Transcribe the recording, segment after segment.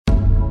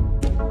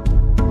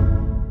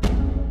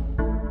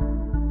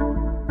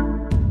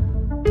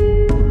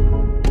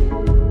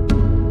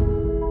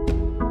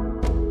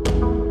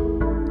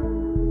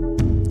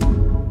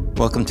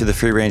Welcome to the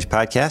Free Range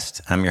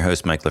Podcast. I'm your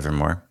host, Mike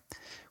Livermore.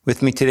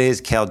 With me today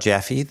is Cale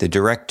Jaffe, the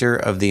director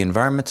of the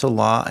Environmental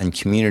Law and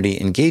Community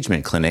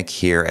Engagement Clinic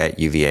here at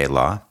UVA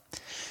Law.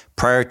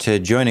 Prior to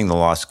joining the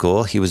law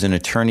school, he was an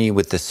attorney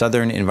with the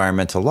Southern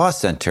Environmental Law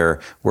Center,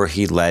 where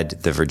he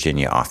led the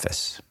Virginia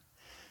office.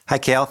 Hi,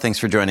 Cale. Thanks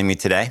for joining me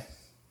today.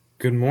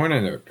 Good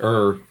morning,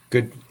 or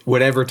good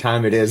whatever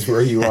time it is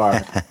where you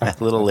are. A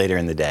little later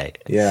in the day.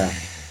 Yeah.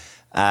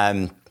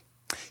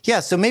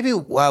 So maybe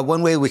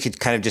one way we could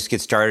kind of just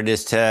get started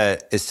is to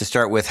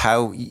start with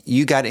how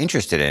you got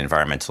interested in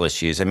environmental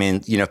issues. I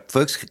mean,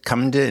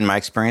 in my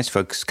experience,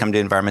 folks come to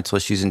environmental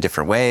issues in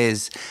different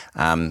ways.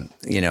 Some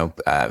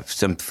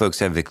folks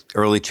have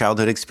early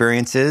childhood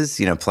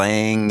experiences,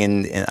 playing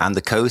on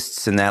the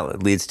coasts, and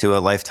that leads to a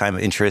lifetime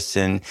interest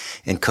in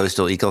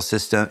coastal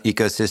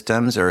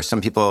ecosystems. Or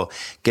some people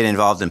get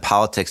involved in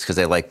politics because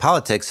they like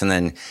politics, and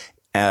then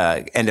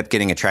end up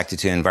getting attracted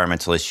to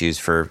environmental issues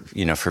for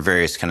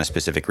various kind of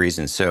specific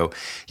reasons. So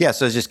I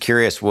was just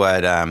curious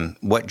what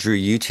drew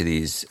you to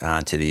these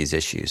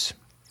issues.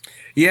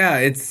 Yeah,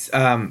 it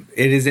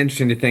is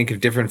interesting to think of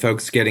different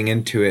folks getting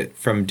into it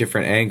from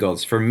different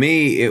angles. For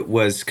me, it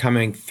was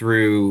coming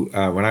through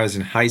when I was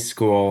in high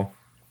school,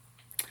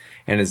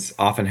 and as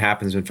often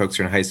happens when folks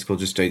are in high school,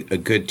 just a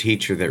good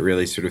teacher that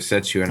really sort of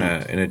sets you in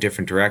a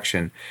different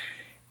direction.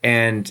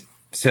 And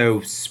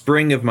so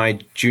spring of my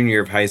junior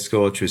year of high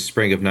school, which was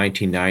spring of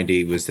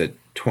 1990, was the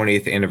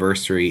 20th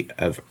anniversary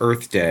of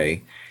Earth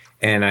Day.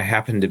 And I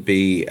happened to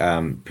be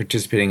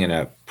participating in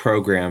a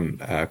program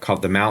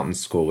called the Mountain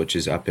School, which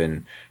is up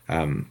in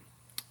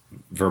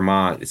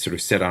Vermont. It's sort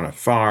of set on a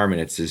farm,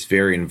 and it's this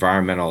very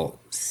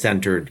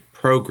environmental-centered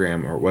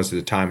program, or it was at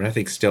the time, and I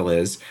think still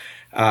is.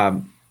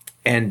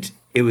 And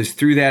it was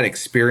through that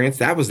experience,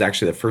 that was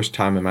actually the first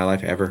time in my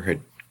life I ever had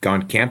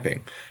gone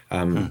camping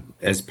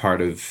as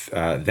part of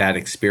that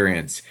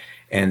experience.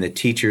 And the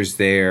teachers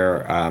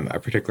there,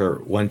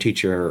 one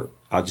teacher,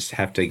 I'll just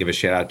have to give a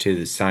shout out to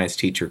the science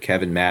teacher,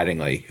 Kevin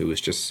Mattingly, who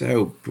was just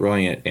so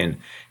brilliant in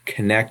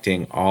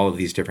connecting all of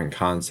these different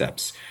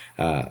concepts,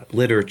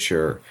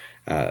 literature,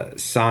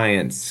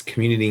 science,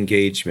 community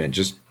engagement,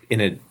 just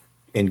in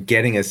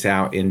getting us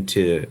out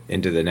into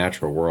the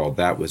natural world.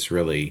 That was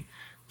really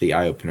the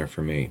eye-opener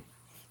for me.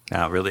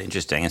 Oh, really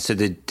interesting. And so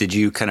did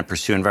you kind of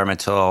pursue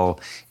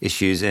environmental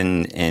issues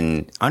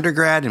in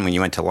undergrad? And when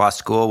you went to law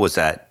school, was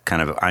that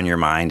kind of on your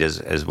mind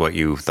as what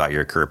you thought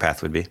your career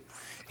path would be?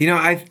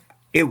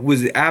 It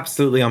was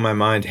absolutely on my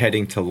mind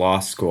heading to law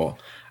school.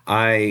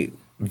 I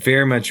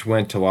very much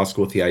went to law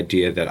school with the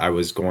idea that I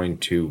was going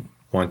to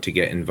want to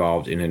get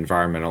involved in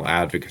environmental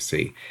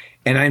advocacy.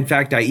 And in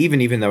fact,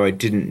 even though I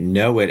didn't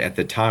know it at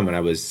the time when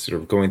I was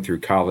sort of going through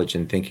college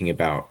and thinking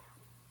about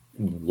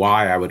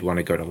why I would want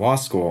to go to law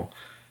school,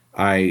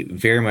 I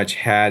very much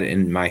had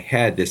in my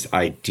head this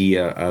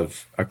idea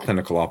of a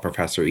clinical law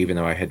professor, even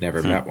though I had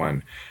never met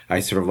one. I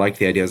sort of liked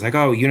the idea. I was like,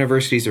 oh,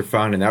 universities are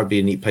fun, and that would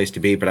be a neat place to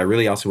be, but I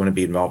really also want to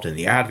be involved in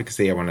the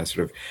advocacy. I want to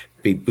sort of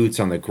be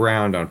boots on the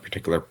ground on a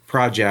particular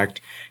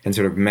project, and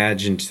sort of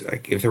imagined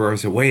like if there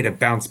was a way to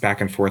bounce back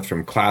and forth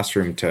from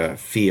classroom to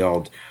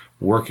field,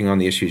 working on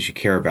the issues you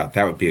care about,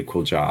 that would be a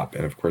cool job.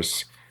 And of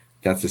course,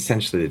 that's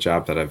essentially the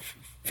job that I've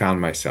found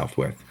myself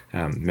with.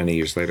 Many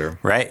years later.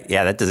 Right.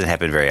 Yeah, that doesn't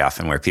happen very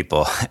often, where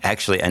people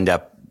actually end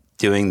up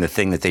doing the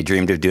thing that they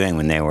dreamed of doing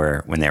when they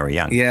were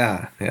young.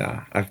 Yeah.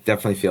 I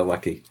definitely feel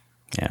lucky.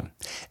 Yeah.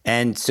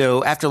 And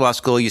so after law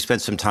school, you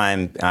spent some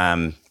time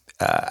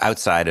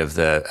outside of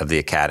the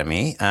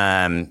academy.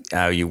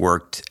 You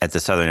worked at the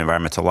Southern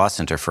Environmental Law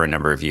Center for a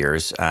number of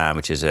years,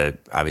 which is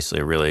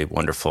obviously a really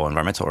wonderful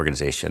environmental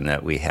organization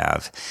that we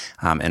have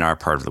in our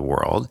part of the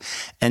world.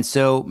 And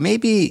so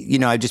maybe,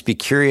 I'd just be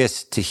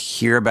curious to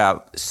hear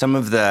about some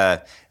of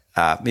the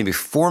maybe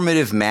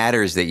formative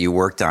matters that you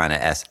worked on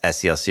at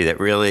SELC that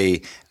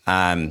really,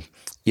 kind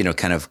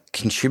of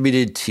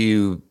contributed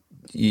to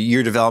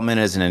your development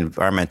as an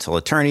environmental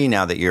attorney,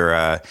 now that you're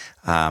a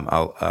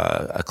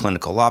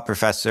clinical law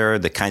professor,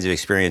 the kinds of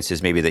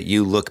experiences maybe that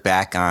you look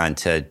back on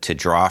to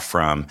draw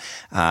from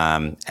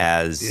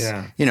as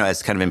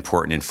kind of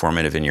important and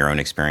formative in your own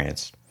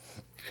experience.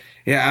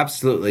 Yeah,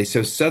 absolutely.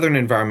 So Southern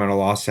Environmental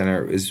Law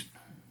Center is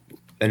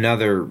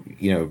another,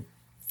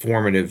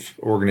 formative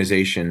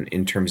organization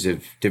in terms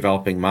of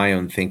developing my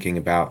own thinking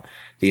about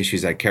the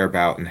issues I care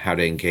about and how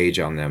to engage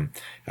on them.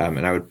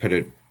 And I would put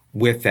it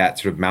with that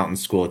sort of mountain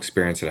school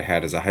experience that I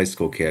had as a high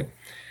school kid,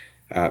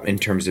 in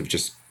terms of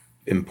just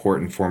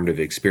important formative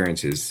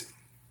experiences.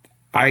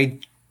 I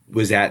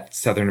was at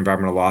Southern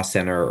Environmental Law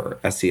Center, or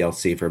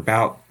SELC, for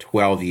about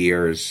 12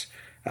 years,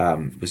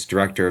 was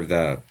director of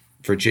the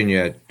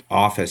Virginia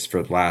office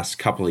for the last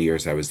couple of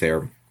years I was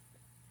there.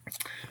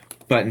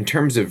 But in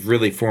terms of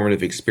really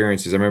formative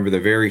experiences, I remember the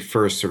very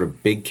first sort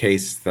of big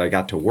case that I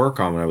got to work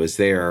on when I was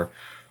there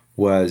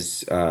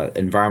was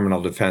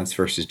Environmental Defense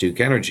versus Duke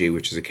Energy,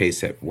 which is a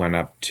case that went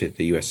up to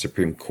the U.S.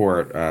 Supreme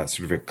Court, sort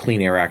of a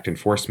Clean Air Act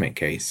enforcement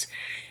case.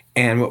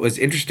 And what was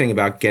interesting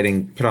about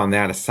getting put on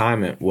that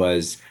assignment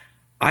was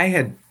I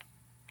had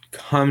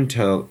come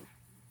to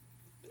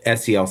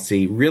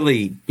SELC,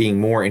 really being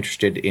more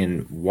interested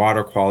in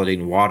water quality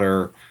and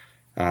water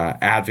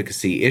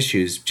advocacy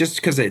issues, just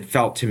because it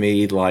felt to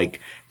me like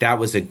that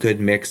was a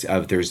good mix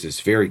of there's this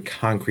very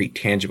concrete,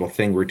 tangible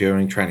thing we're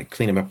doing, trying to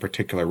clean up a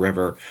particular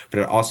river, but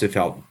it also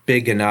felt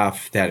big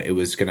enough that it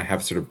was going to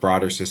have sort of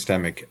broader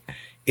systemic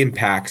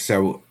impact.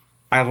 So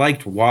I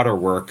liked water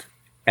work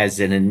as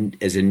a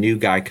new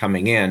guy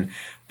coming in,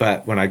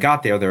 but when I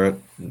got there,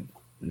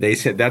 they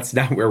said, that's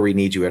not where we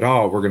need you at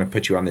all. We're going to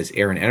put you on this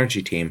air and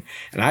energy team.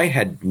 And I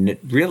had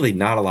really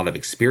not a lot of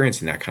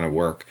experience in that kind of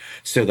work.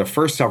 So the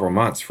first several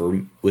months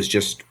was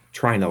just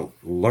trying to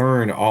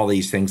learn all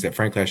these things that,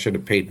 frankly, I should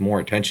have paid more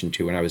attention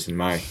to when I was in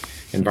my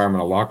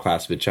environmental law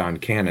class with John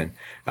Cannon,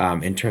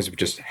 in terms of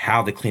just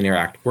how the Clean Air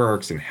Act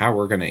works and how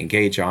we're going to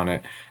engage on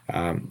it.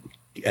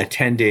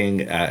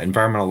 Attending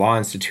Environmental Law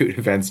Institute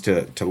events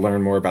to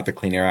learn more about the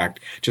Clean Air Act,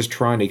 just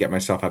trying to get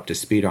myself up to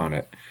speed on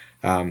it.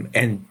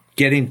 And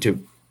getting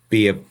to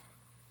be a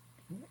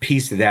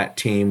piece of that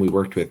team. We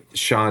worked with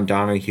Sean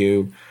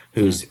Donahue,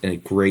 who's a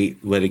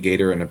great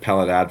litigator and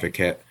appellate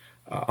advocate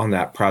on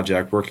that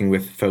project, working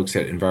with folks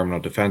at Environmental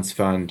Defense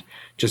Fund.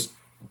 Just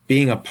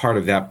being a part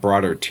of that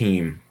broader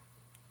team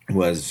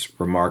was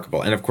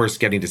remarkable. And of course,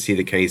 getting to see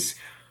the case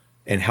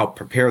and help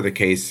prepare the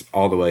case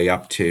all the way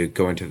up to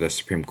going to the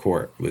Supreme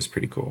Court was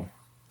pretty cool.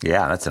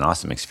 Yeah, that's an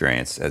awesome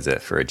experience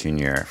for a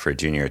junior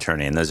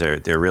attorney. And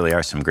there really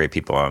are some great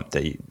people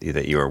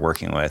that you were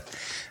working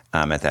with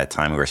at that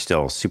time who are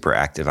still super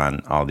active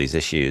on all these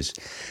issues.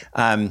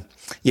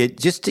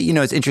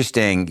 It's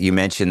interesting. You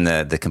mentioned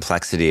the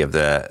complexity of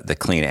the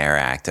Clean Air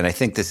Act, and I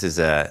think this is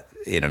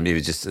maybe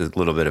just a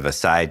little bit of a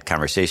side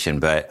conversation,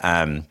 but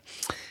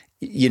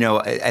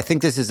I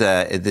think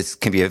this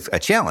can be a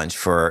challenge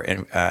for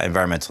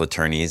environmental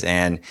attorneys,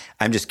 and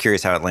I'm just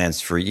curious how it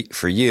lands for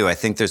you. I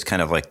think there's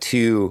kind of like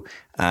two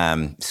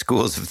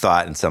schools of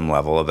thought in some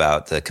level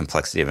about the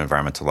complexity of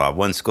environmental law.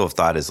 One school of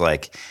thought is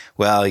like,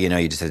 well, you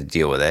just have to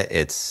deal with it.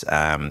 It's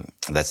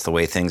that's the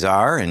way things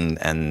are, and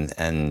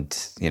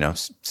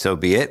so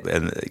be it.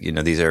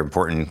 And these are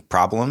important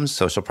problems,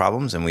 social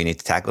problems, and we need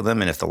to tackle them.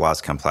 And if the law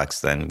is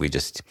complex, then we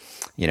just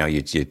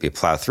you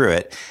plow through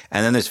it.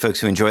 And then there's folks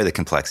who enjoy the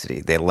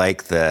complexity. They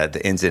like the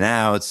ins and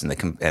outs and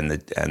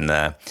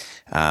the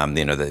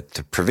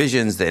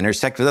provisions that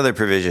intersect with other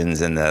provisions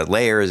and the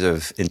layers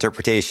of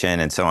interpretation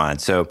and so on.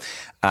 So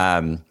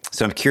I'm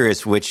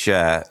curious which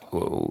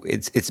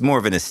it's more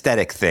of an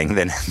aesthetic thing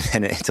than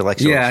an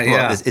intellectual.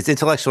 Yeah. It's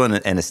intellectual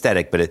and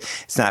aesthetic, but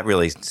it's not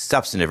really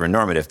substantive or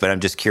normative. But I'm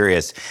just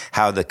curious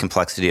how the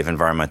complexity of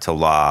environmental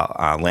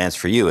law lands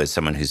for you as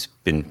someone who's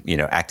been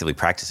actively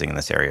practicing in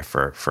this area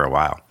for a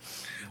while.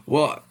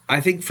 Well,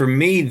 I think for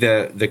me,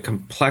 the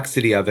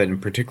complexity of it,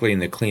 and particularly in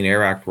the Clean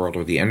Air Act world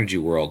or the energy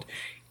world,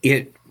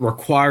 it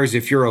requires,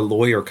 if you're a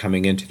lawyer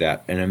coming into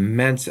that, an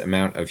immense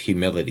amount of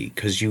humility,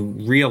 because you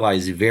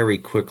realize very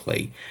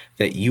quickly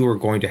that you are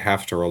going to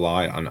have to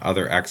rely on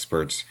other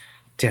experts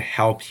to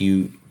help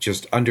you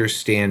just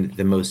understand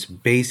the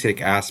most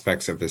basic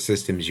aspects of the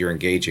systems you're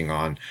engaging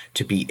on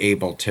to be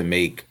able to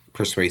make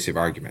persuasive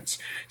arguments.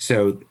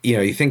 So,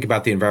 you think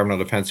about the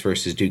Environmental Defense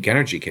versus Duke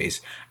Energy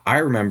case. I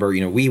remember,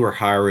 we were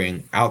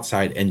hiring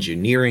outside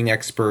engineering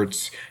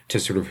experts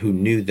to sort of who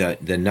knew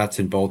the nuts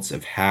and bolts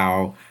of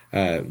how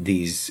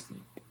these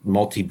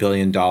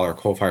multi-billion-dollar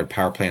coal-fired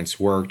power plants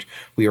worked.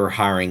 We were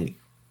hiring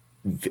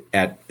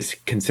at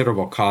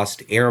considerable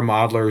cost air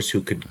modelers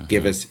who could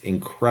give us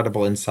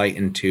incredible insight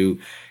into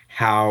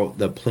how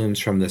the plumes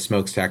from the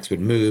smokestacks would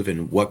move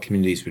and what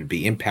communities would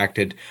be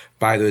impacted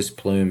by those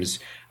plumes.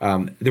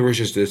 There was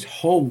just this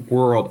whole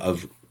world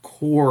of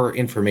core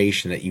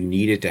information that you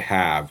needed to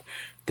have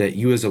that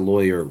you as a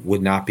lawyer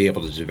would not be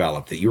able to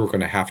develop, that you were going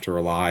to have to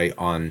rely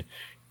on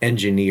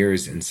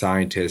engineers and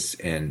scientists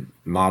and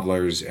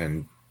modelers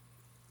and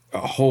a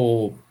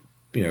whole,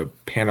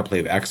 panoply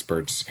of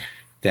experts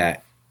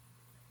that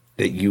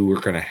you were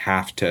going to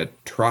have to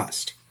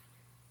trust.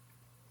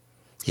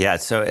 Yeah,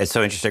 it's so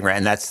interesting, right?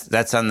 And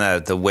that's on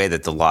the way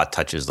that the law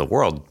touches the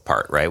world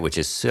part, right? Which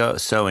is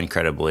so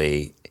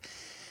incredibly,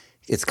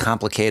 it's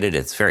complicated.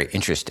 It's very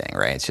interesting,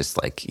 right? It's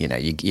just like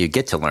you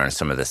get to learn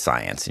some of the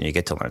science and you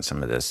get to learn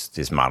some of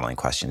these modeling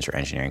questions or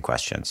engineering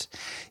questions.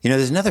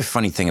 There's another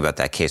funny thing about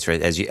that case,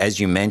 right? As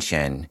you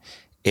mentioned,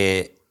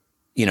 it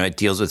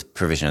deals with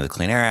provision of the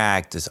Clean Air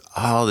Act. There's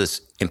all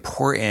this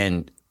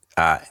important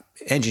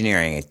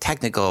engineering and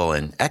technical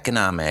and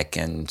economic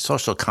and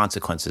social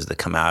consequences that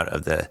come out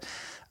of the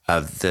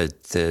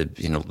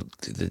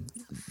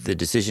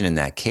decision in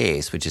that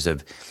case, which is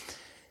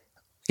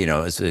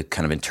is a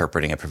kind of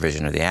interpreting a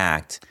provision of the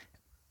act.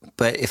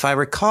 But if I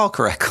recall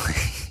correctly,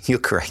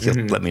 you'll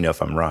let me know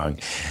if I'm wrong.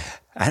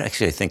 I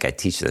actually think I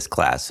teach this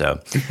class, so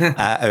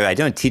I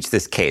don't teach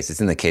this case.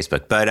 It's in the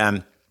casebook,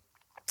 but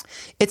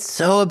It's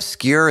so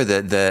obscure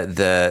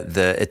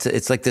that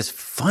it's like this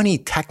funny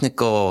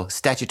technical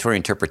statutory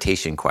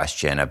interpretation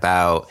question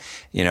about,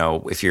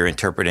 if you're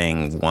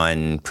interpreting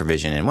one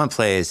provision in one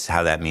place,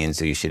 how that means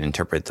that you should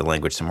interpret the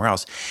language somewhere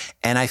else.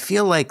 And I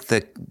feel like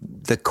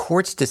the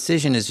court's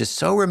decision is just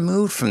so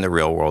removed from the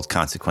real world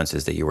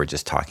consequences that you were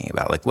just talking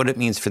about, like what it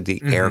means for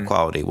the air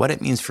quality, what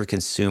it means for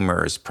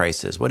consumers'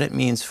 prices, what it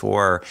means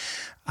for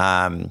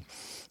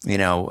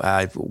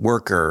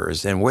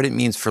workers, and what it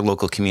means for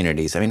local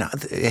communities. I mean,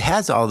 it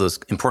has all those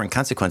important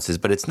consequences,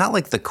 but it's not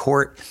like the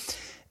court,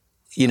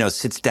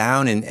 sits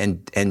down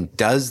and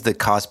does the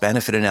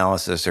cost-benefit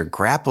analysis or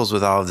grapples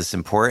with all of this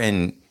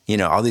important,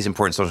 all these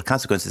important social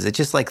consequences. It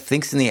just like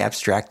thinks in the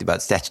abstract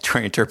about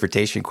statutory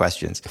interpretation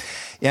questions.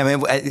 Yeah, I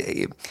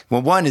mean,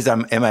 well, one is,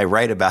 am I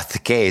right about the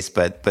case?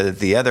 But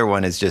the other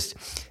one is just,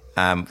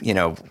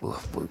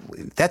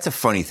 that's a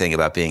funny thing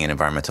about being an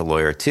environmental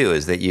lawyer too,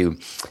 is that you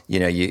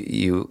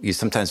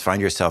sometimes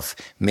find yourself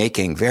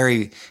making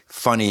very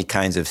funny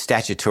kinds of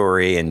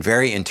statutory and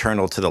very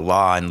internal to the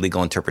law and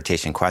legal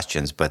interpretation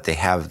questions, but they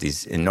have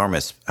these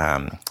enormous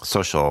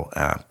social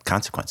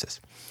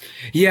consequences.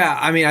 Yeah,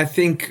 I mean, I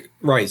think,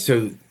 right.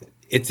 So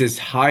it's this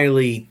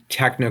highly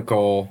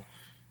technical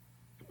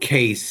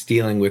case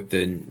dealing with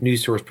the New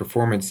Source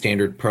Performance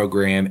Standard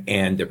program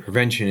and the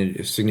Prevention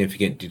of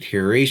Significant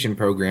Deterioration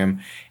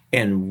program,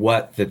 and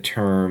what the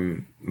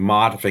term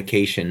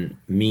modification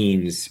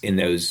means in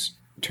those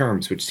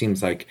terms, which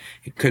seems like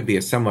it could be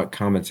a somewhat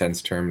common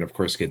sense term, and of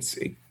course gets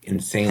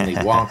insanely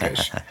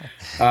wonkish.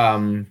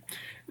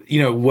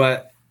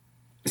 What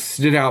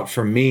stood out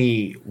for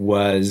me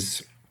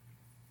was,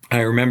 I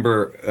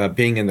remember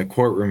being in the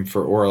courtroom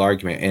for oral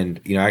argument,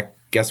 and I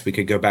guess we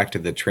could go back to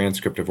the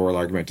transcript of oral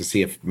argument to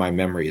see if my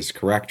memory is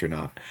correct or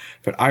not.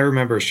 But I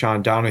remember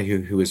Sean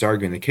Donahue, who was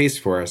arguing the case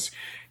for us,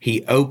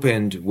 he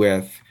opened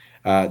with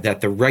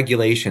that the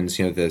regulations,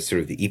 the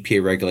sort of the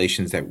EPA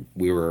regulations that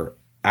we were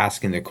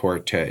asking the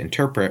court to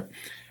interpret,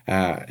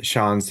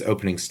 Sean's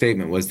opening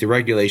statement was, the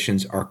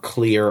regulations are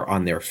clear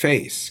on their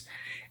face.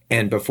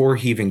 And before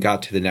he even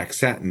got to the next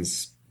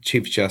sentence,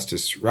 Chief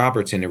Justice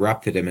Roberts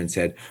interrupted him and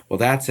said, well,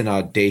 that's an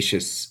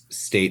audacious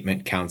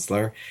statement,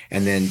 counselor.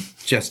 And then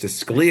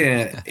Justice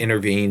Scalia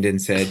intervened and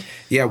said,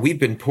 yeah, we've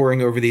been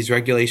poring over these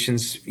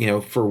regulations,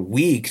 for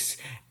weeks.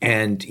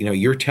 And,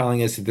 you're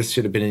telling us that this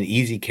should have been an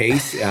easy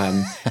case.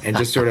 And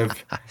just sort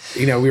of,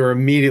 we were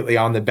immediately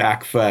on the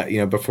back foot,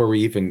 before we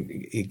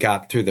even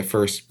got through the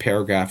first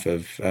paragraph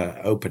of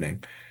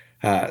opening.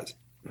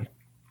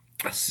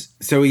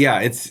 So,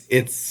 yeah,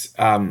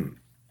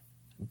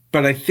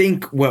 but I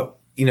think what,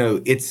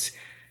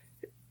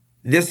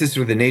 this is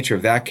sort of the nature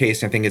of that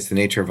case. I think it's the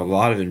nature of a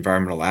lot of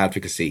environmental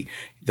advocacy.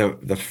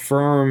 The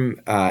firm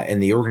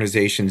and the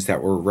organizations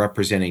that were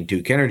representing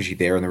Duke Energy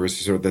there, and there was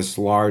sort of this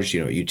large,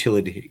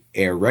 utility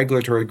air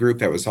regulatory group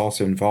that was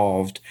also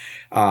involved,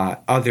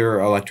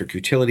 other electric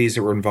utilities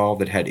that were involved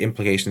that had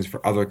implications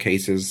for other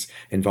cases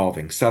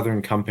involving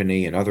Southern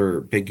Company and other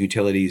big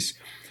utilities.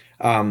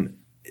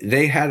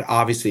 They had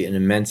obviously an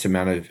immense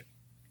amount of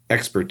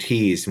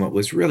expertise. And what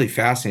was really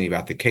fascinating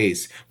about the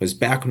case was,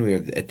 back when we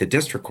were at the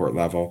district court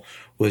level,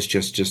 was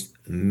just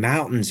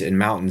mountains and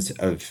mountains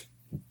of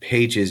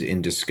pages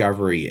in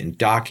discovery and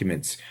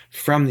documents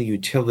from the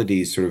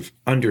utilities sort of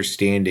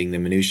understanding the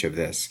minutia of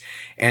this.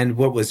 And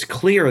what was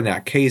clear in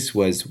that case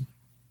was,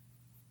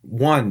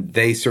 one,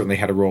 they certainly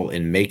had a role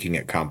in making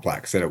it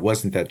complex, that it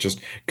wasn't that just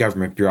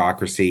government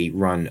bureaucracy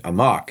run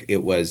amok.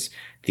 It was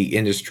the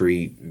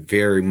industry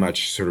very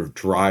much sort of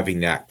driving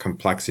that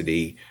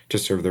complexity to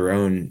serve their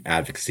own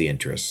advocacy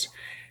interests.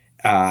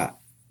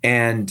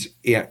 And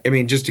yeah, I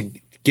mean, just to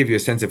give you a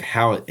sense of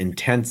how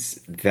intense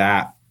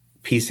that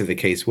piece of the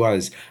case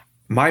was,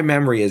 my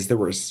memory is there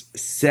were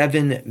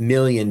 7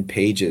 million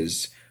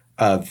pages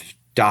of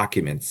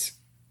documents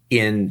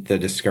in the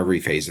discovery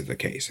phase of the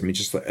case. I mean,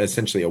 just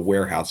essentially a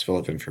warehouse full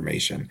of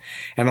information.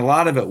 And a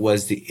lot of it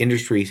was the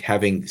industry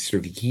having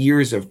sort of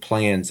years of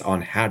plans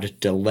on how to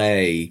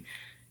delay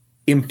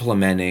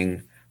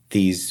implementing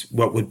these,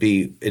 what would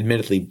be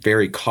admittedly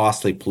very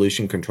costly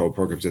pollution control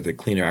programs that the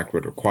Clean Air Act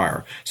would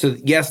require. So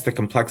yes, the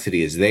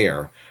complexity is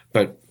there,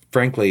 but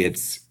frankly,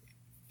 it's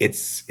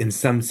in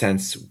some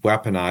sense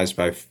weaponized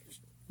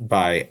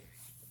by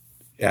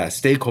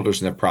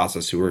stakeholders in the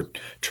process who are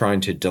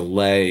trying to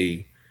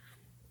delay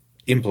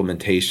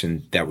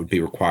implementation that would be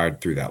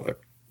required through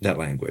that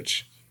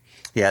language.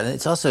 Yeah,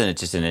 it's also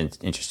just an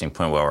interesting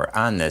point while we're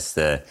on this,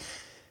 the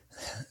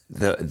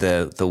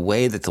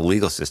way that the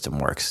legal system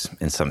works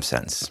in some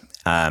sense.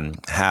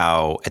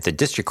 How at the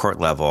district court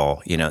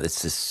level,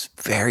 it's this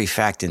very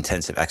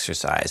fact-intensive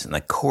exercise, and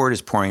the court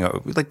is pouring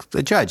over, like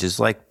the judge is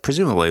like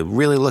presumably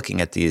really looking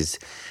at these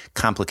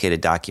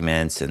complicated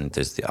documents, and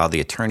there's all the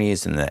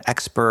attorneys and the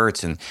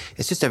experts, and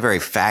it's just a very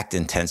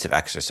fact-intensive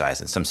exercise.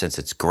 In some sense,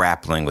 it's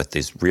grappling with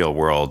these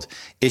real-world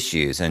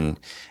issues, and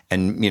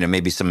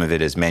maybe some of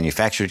it is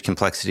manufactured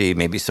complexity,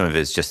 maybe some of it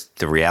is just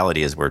the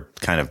reality is we're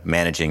kind of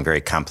managing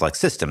very complex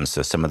systems,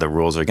 so some of the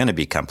rules are going to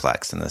be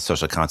complex, and the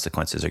social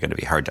consequences are going to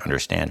be hard to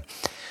understand.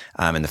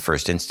 in the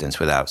first instance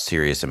without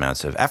serious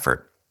amounts of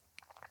effort.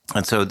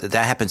 And so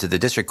that happens at the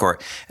district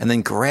court. And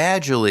then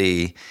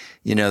gradually,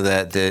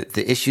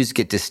 the issues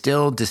get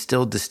distilled,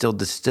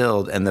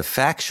 and the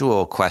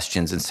factual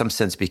questions in some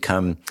sense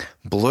become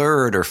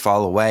blurred or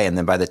fall away. And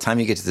then by the time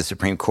you get to the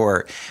Supreme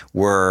Court,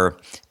 where,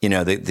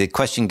 the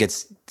question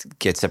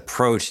gets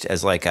approached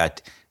as like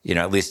at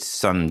least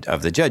some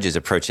of the judges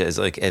approach it as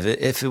like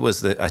if it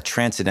was a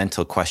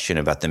transcendental question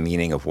about the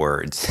meaning of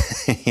words,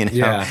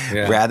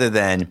 rather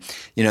than,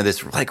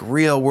 this like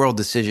real world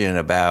decision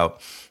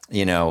about,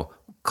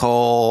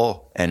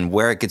 coal and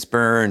where it gets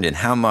burned and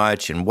how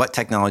much and what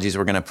technologies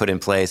we're going to put in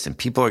place, and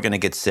people are going to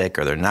get sick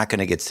or they're not going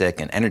to get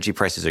sick, and energy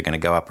prices are going to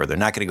go up or they're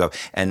not going to go up,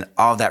 and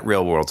all that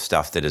real world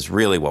stuff that is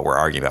really what we're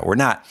arguing about. We're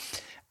not,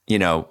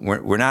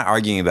 we're not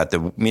arguing about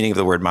the meaning of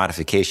the word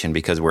modification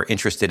because we're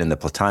interested in the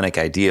Platonic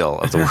ideal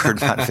of the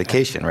word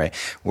modification, right?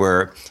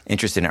 We're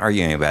interested in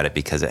arguing about it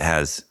because it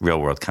has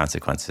real world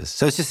consequences.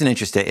 So it's just an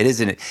interesting, it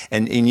isn't,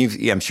 and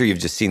I'm sure you've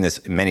just seen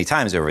this many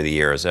times over the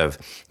years of,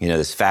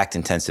 this fact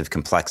intensive,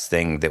 complex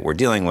thing that we're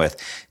dealing with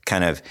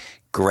kind of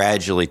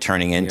gradually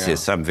turning into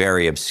some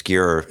very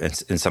obscure,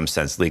 in some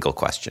sense, legal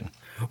question.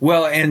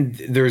 Well, and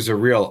there's a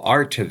real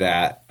art to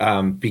that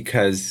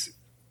because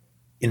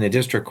in the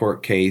district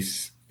court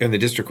case, in the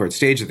district court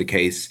stage of the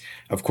case,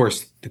 of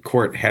course, the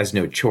court has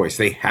no choice.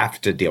 They have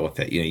to deal with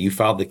it. You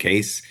filed the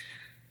case.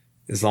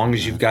 As long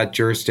as you've got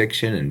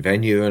jurisdiction and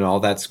venue and all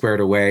that squared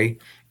away,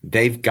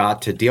 they've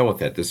got to deal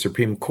with it. The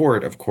Supreme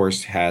Court, of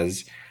course,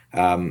 has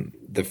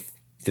the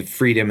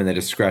freedom and the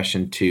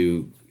discretion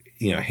to,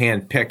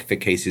 handpick the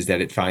cases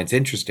that it finds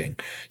interesting.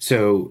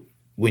 So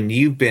when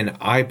you've been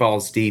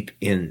eyeballs deep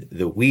in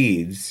the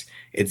weeds,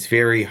 it's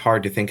very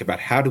hard to think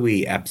about how do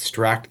we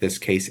abstract this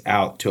case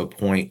out to a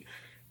point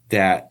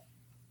that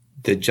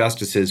the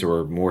justices,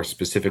 or more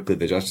specifically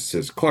the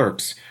justices'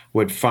 clerks,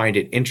 would find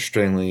it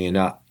interesting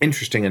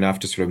enough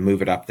to sort of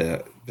move it up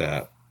the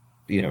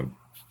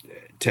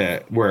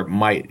to where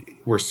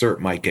cert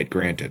might get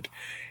granted.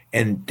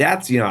 And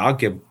that's, I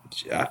don't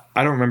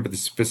remember the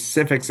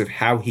specifics of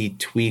how he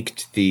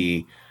tweaked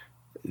the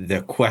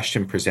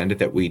question presented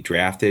that we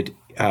drafted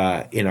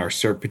in our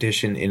cert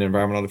petition in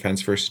environmental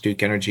defense versus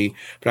Duke Energy.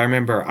 But I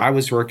remember I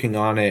was working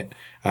on it,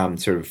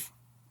 sort of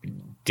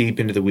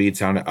deep into the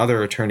weeds on it.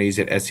 Other attorneys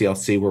at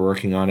SELC were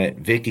working on it.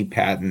 Vicky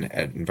Patton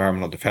at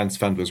Environmental Defense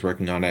Fund was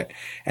working on it.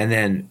 And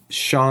then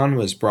Sean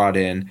was brought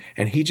in,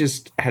 and he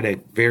just had a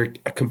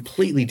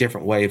completely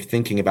different way of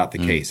thinking about the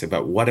case,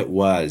 about what it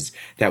was.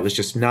 That was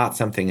just not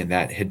something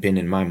that had been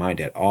in my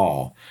mind at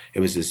all. It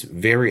was this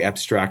very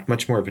abstract,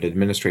 much more of an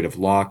administrative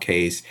law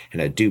case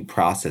and a due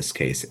process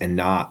case, and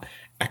not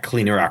a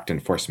Clean Air Act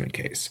enforcement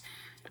case.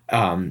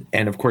 And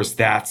of course,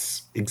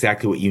 that's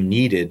exactly what you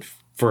needed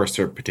for a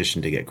cert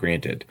petition to get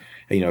granted.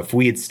 If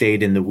we had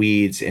stayed in the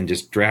weeds and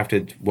just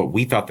drafted what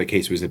we thought the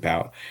case was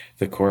about,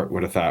 the court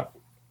would have thought,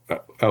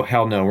 oh,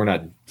 hell no, we're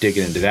not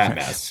digging into that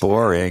mess.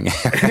 Boring.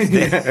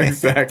 Yeah,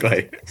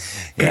 exactly.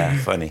 Yeah,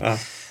 funny.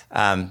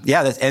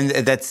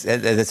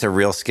 That's a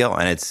real skill,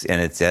 and it's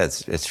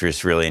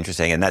just really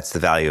interesting, and that's the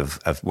value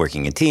of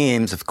working in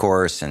teams, of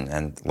course,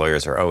 and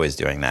lawyers are always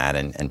doing that,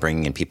 and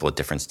bringing in people at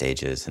different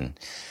stages, and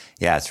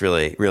yeah, it's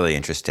really, really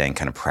interesting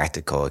kind of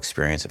practical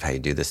experience of how you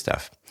do this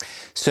stuff.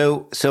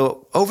 So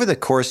over the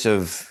course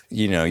of,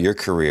 your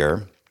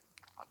career,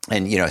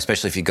 and,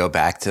 especially if you go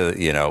back to,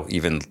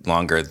 even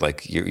longer,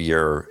 like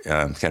your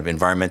kind of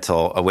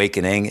environmental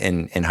awakening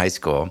in high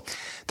school,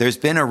 there's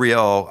been a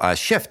real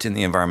shift in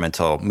the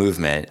environmental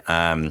movement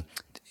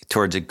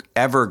towards an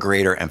ever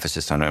greater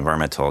emphasis on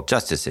environmental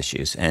justice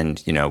issues.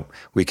 And,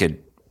 we could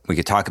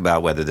talk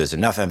about whether there's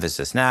enough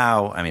emphasis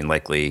now. I mean,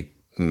 likely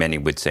many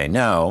would say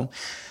no.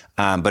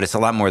 But it's a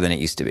lot more than it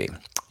used to be.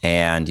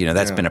 And,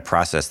 that's been a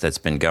process that's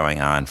been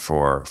going on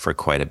for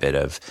quite a bit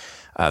of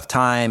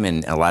time.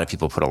 And a lot of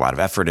people put a lot of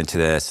effort into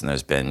this, and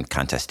there's been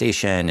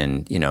contestation.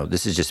 And,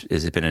 this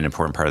has been an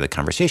important part of the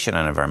conversation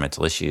on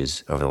environmental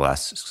issues over the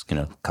last,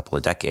 couple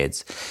of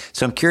decades.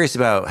 So I'm curious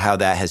about how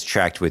that has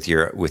tracked with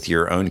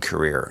your own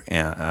career.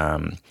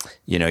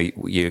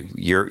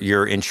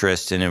 Your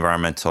interest in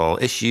environmental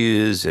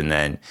issues,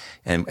 and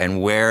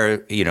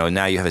where,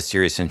 now you have a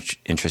serious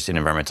interest in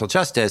environmental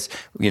justice.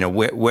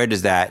 Where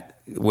does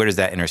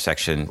that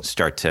intersection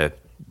start to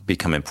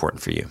become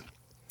important for you?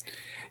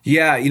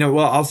 Yeah,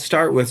 well, I'll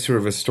start with sort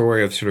of a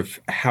story of sort of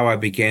how I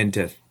began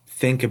to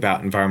think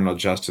about environmental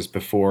justice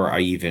before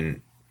I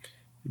even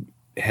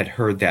had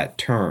heard that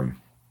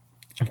term.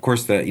 Of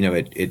course,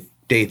 it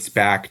dates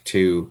back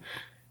to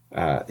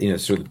sort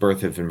of the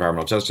birth of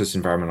environmental justice,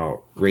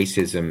 environmental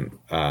racism,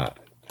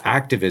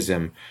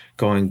 activism,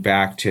 going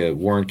back to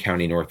Warren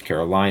County, North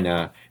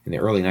Carolina, in the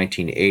early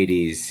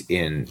 1980s,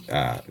 in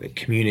the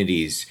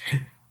communities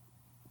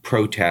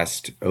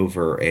protest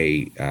over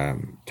a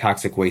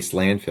toxic waste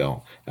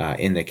landfill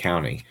in the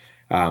county.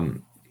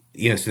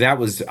 So that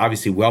was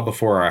obviously well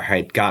before I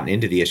had gotten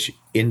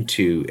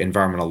into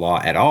environmental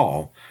law at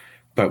all,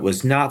 but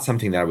was not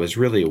something that I was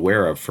really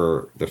aware of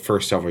for the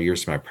first several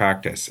years of my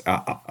practice.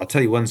 I'll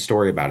tell you one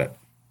story about it.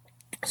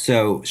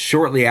 So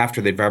shortly after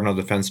the Environmental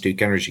Defense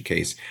Duke Energy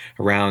case,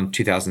 around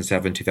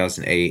 2007,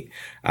 2008,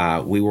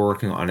 we were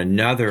working on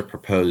another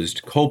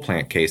proposed coal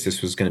plant case.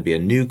 This was going to be a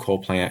new coal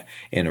plant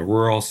in a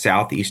rural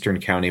southeastern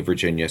county of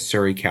Virginia,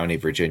 Surry County,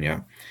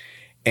 Virginia.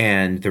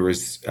 And there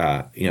was,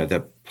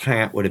 the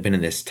plant would have been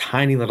in this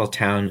tiny little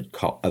town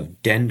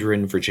of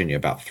Dendron, Virginia,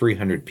 about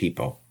 300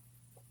 people.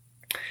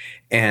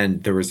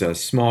 And there was a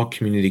small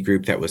community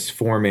group that was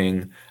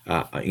forming,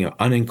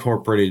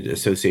 unincorporated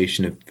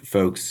association of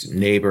folks,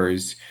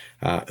 neighbors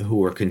who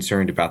were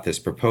concerned about this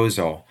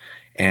proposal.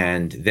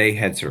 And they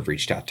had sort of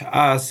reached out to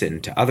us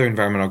and to other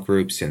environmental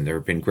groups, and there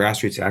have been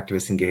grassroots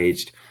activists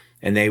engaged.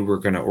 And they were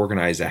going to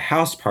organize a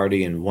house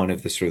party in one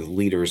of the sort of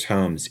leaders'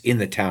 homes in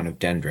the town of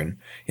Dendron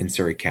in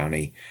Surry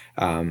County,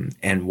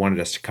 and wanted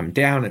us to come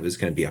down. It was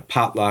going to be a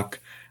potluck,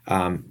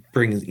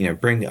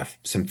 bring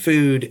some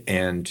food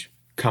and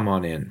come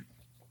on in.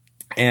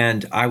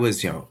 And I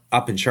was,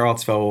 up in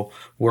Charlottesville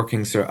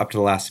working sort of up to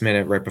the last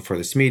minute right before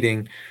this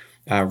meeting,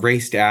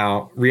 raced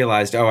out,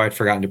 realized, I'd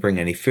forgotten to bring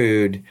any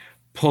food,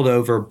 pulled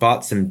over,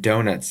 bought some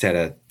donuts at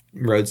a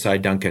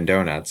roadside Dunkin'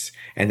 Donuts,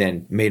 and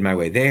then made my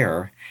way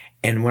there.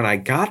 And when I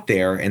got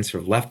there and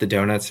sort of left the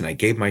donuts and I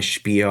gave my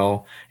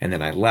spiel, and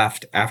then I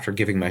left after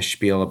giving my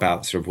spiel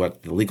about sort of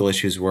what the legal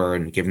issues were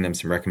and giving them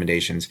some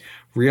recommendations,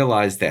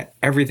 realized that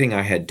everything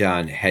I had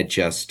done had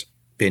just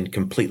been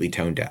completely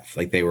tone deaf.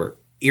 Like, they were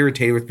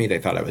irritated with me. They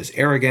thought I was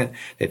arrogant.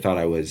 They thought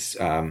I was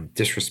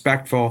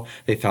disrespectful.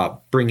 They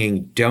thought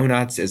bringing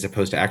donuts as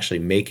opposed to actually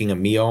making a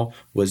meal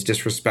was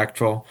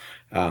disrespectful.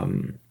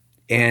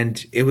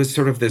 And it was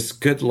sort of this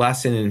good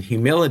lesson in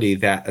humility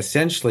that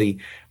essentially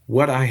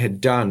what I had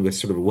done with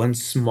sort of one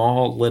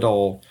small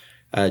little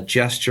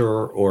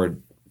gesture or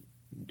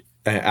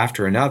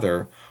after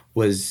another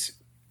was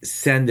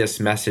send this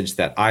message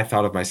that I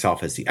thought of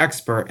myself as the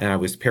expert and I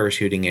was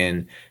parachuting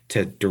in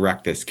to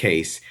direct this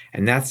case.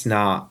 And that's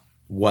not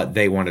what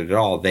they wanted at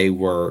all. They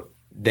were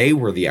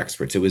the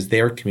experts. It was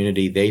their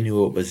community. They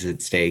knew what was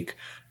at stake.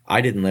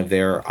 I didn't live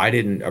there. I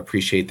didn't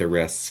appreciate the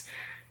risks.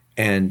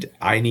 And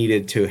I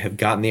needed to have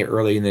gotten there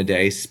early in the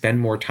day,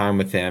 spend more time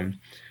with them,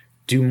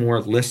 do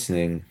more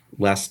listening,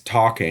 less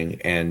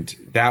talking. And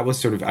that was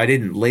sort of, I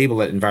didn't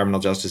label it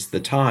environmental justice at the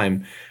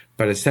time,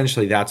 but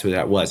essentially that's what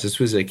that was. This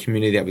was a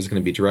community that was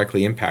going to be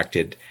directly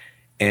impacted.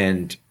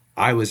 And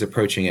I was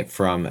approaching it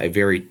from a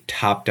very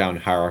top-down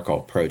hierarchical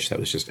approach that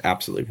was just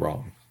absolutely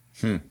wrong.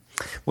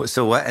 Well,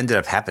 so what ended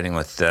up happening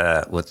with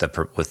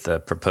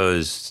the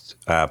proposed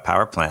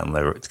power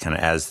plant, kind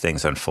of as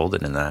things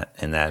unfolded in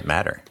that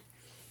matter?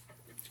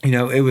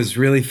 It was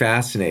really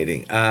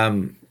fascinating.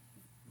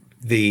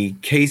 The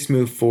case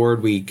moved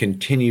forward. We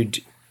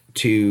continued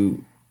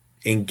to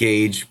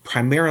engage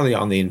primarily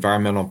on the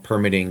environmental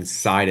permitting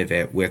side of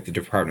it with the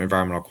Department of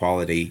Environmental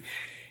Quality.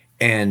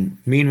 And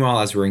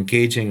meanwhile, as we're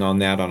engaging on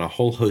that on a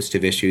whole host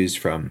of issues,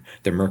 from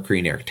the mercury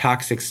and air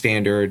toxics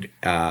standard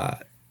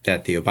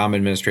that the Obama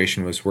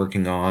administration was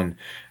working on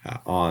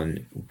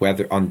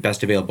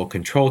best available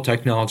control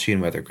technology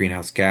and whether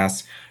greenhouse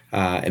gas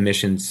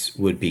emissions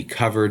would be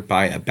covered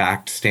by a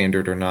backed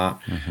standard or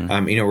not.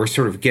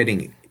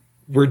 Mm-hmm.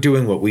 We're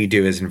doing what we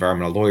do as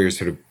environmental lawyers,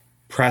 sort of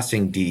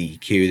pressing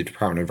DEQ, the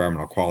Department of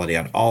Environmental Quality,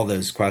 on all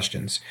those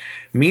questions.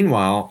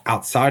 Meanwhile,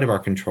 outside of our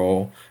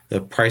control, the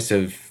price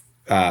of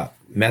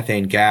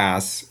methane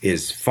gas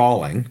is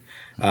falling.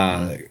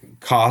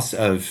 Costs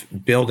of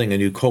building a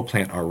new coal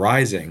plant are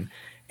rising.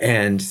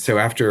 And so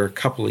after a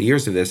couple of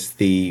years of this,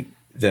 the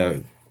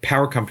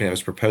power company that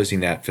was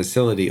proposing that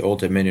facility, Old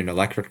Dominion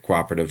Electric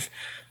Cooperative,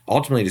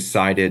 ultimately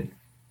decided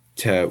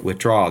to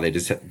withdraw. They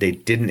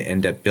didn't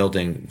end up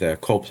building the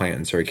coal plant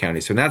in Surry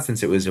County. So in that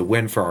sense, it was a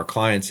win for our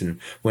clients and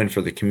win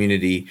for the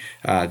community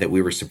that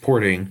we were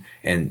supporting,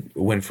 and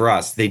a win for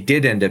us. They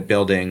did end up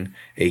building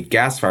a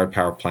gas-fired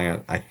power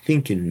plant, I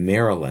think in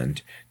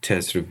Maryland,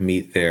 to sort of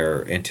meet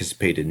their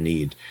anticipated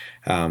need.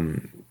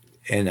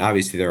 And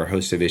obviously there are a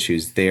host of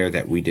issues there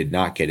that we did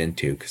not get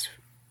into because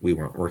we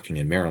weren't working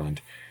in Maryland.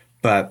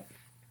 But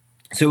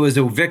so it was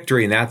a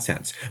victory in that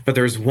sense. But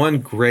there's one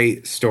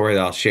great story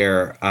that I'll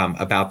share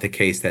about the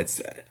case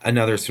that's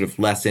another sort of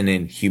lesson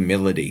in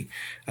humility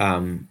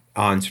on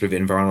sort of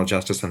environmental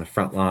justice on the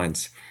front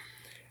lines.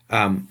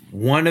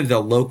 One of the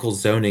local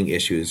zoning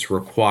issues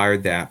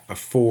required that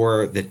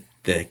before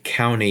the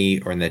county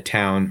or in the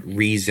town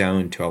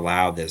rezoned to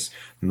allow this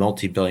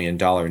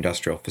multi-billion-dollar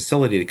industrial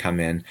facility to come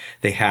in,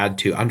 they had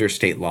to, under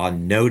state law,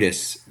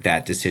 notice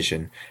that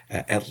decision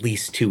at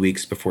least 2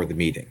 weeks before the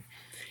meeting.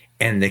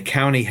 And the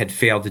county had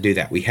failed to do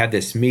that. We had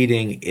this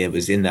meeting. It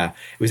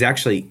was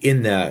actually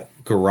in the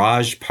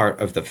garage part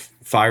of the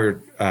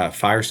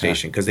fire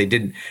station, because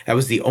that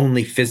was the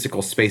only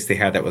physical space they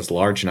had that was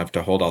large enough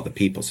to hold all the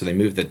people. So they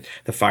moved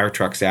the fire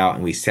trucks out,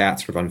 and we sat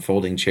sort of on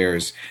folding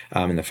chairs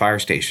in the fire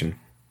station.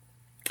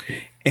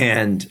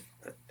 And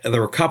there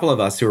were a couple of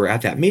us who were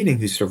at that meeting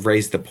who sort of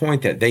raised the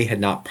point that they had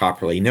not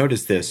properly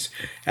noticed this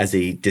as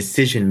a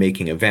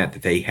decision-making event,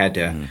 that they had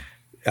to,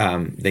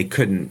 they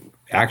couldn't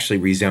actually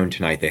rezone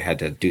tonight. They had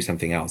to do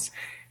something else.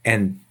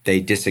 and they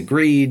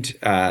disagreed.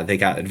 They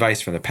got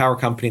advice from the power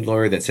company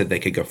lawyer that said they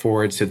could go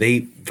forward. So they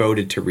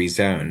voted to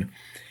rezone.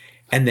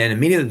 And then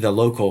immediately the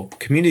local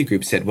community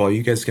group said, well,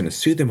 you guys are going to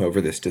sue them over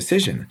this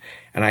decision.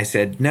 And I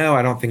said, no,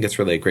 I don't think it's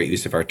really a great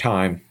use of our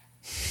time.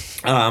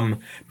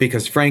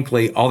 Because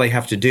frankly, all they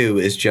have to do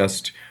is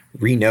just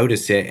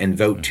renotice it and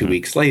vote 2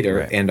 weeks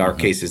later, and our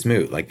case is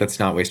moot. Like, let's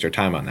not waste our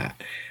time on that.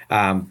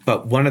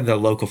 But one of the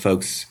local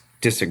folks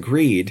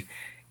disagreed.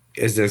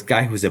 Is this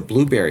guy who was a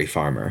blueberry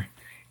farmer.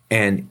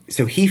 And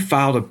so he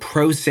filed a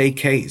pro se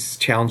case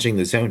challenging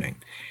the zoning.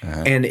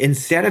 And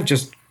instead of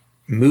just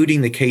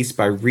mooting the case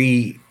by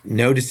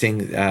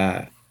re-noticing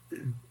the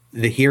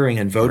hearing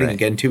and voting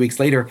again 2 weeks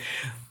later,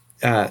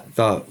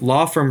 the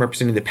law firm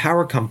representing the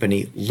power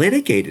company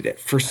litigated it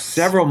for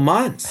several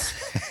months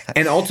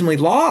and ultimately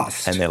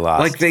lost. And they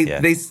lost. Like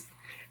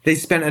they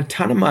spent a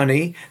ton of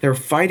money. They were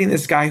fighting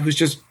this guy who's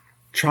just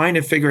trying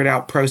to figure it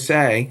out pro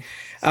se.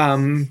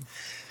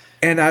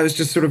 And I was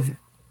just sort of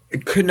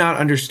could not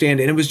understand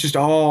it. And it was just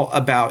all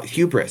about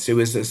hubris. It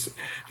was this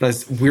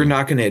we're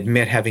not going to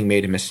admit having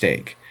made a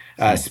mistake,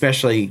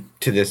 especially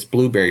to this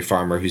blueberry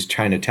farmer who's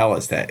trying to tell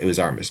us that it was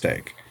our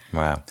mistake.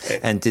 Wow.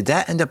 And did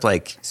that end up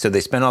so they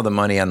spent all the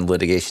money on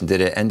litigation.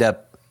 Did it end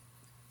up,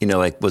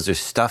 was there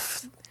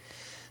stuff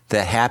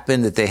that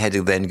happened that they had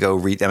to then go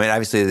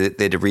obviously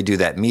they had to redo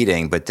that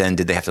meeting, but then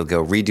did they have to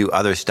go redo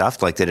other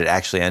stuff? Like, did it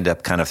actually end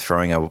up kind of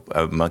throwing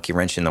a monkey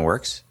wrench in the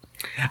works?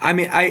 I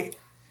mean,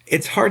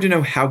 it's hard to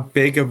know how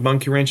big a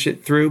monkey wrench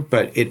it threw,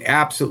 but it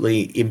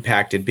absolutely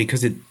impacted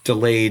because it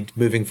delayed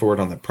moving forward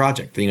on the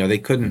project. They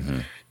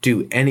couldn't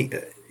do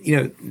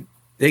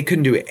they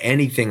couldn't do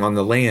anything on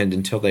the land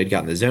until they'd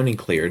gotten the zoning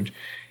cleared.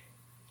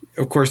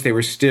 Of course, they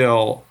were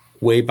still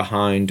way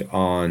behind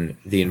on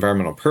the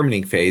environmental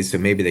permitting phase, so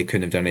maybe they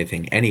couldn't have done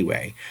anything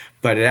anyway.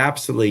 But it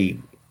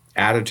absolutely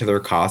added to their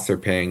costs. They're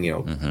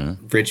paying,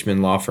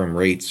 Richmond law firm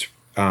rates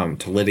to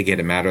litigate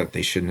a matter that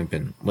they shouldn't have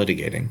been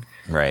litigating.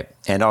 Right.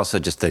 And also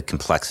just the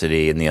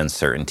complexity and the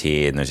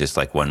uncertainty, and there's just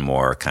like one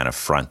more kind of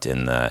front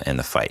in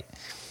the fight.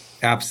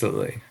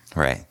 Absolutely.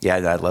 Right. Yeah,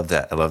 I love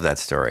that. I love that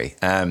story.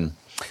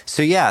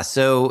 So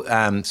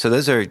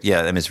those are,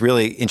 it's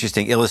really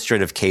interesting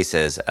illustrative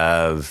cases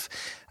of,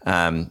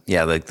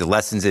 like the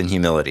lessons in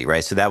humility,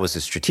 right? So that was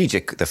a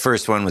strategic. The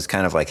first one was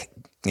kind of like,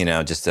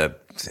 just a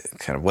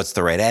kind of what's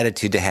the right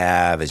attitude to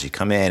have as you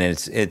come in, and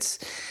it's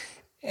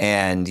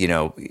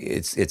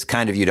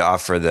kind of you to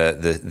offer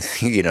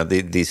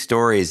these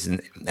stories,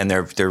 and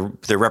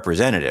they're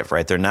representative,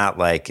 right? They're not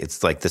like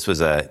it's like this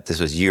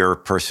was your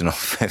personal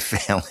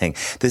failing.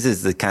 This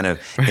is the kind of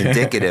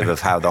indicative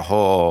of how the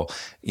whole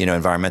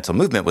environmental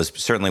movement was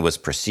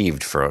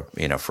perceived for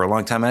a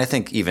long time, and I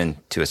think even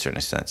to a certain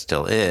extent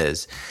still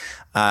is.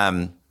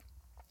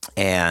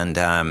 And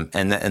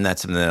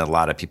that's something that a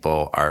lot of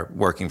people are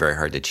working very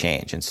hard to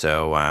change. And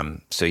so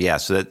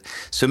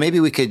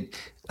maybe we could.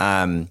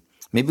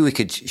 Maybe we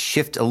could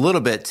shift a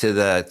little bit to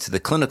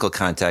the clinical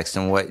context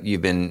and what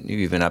you've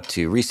been up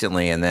to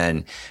recently, and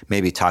then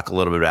maybe talk a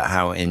little bit about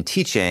how in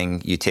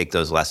teaching you take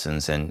those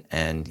lessons and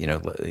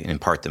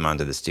impart them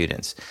onto the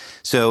students.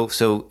 So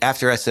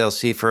after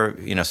SLC for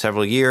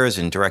several years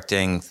and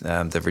directing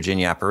the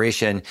Virginia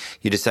operation,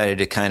 you decided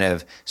to kind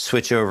of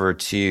switch over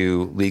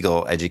to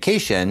legal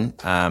education,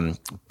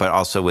 but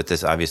also with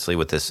this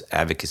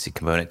advocacy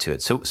component to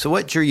it. So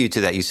what drew you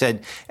to that? You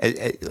said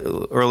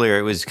earlier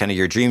it was kind of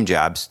your dream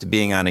jobs to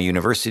being on a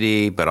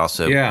university, but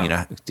also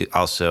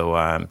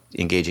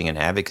engaging in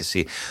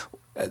advocacy.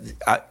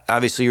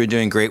 Obviously, you were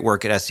doing great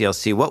work at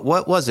SCLC.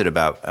 What was it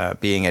about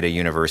being at a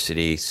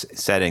university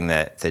setting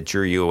that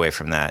drew you away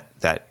from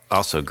that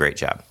also great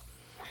job?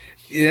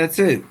 Yeah,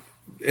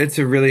 it's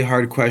a really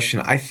hard question.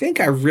 I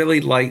think I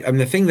really like.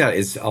 The thing that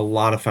is a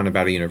lot of fun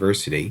about a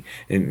university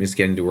and is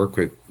getting to work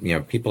with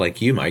people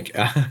like you, Mike,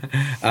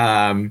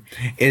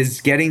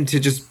 is getting to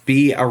just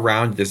be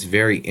around this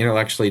very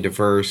intellectually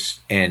diverse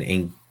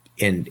and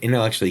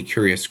intellectually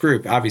curious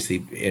group.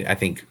 Obviously, I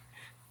think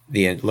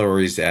the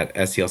lawyers at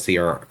SCLC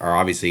are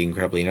obviously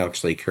incredibly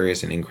intellectually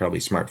curious and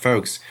incredibly smart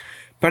folks,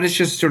 but it's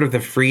just sort of the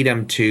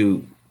freedom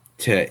to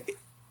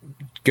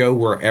go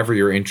wherever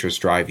your interests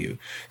drive you.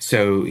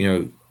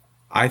 So,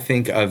 I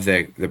think of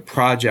the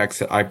projects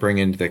that I bring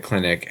into the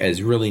clinic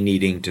as really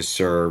needing to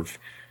serve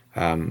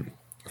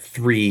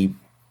three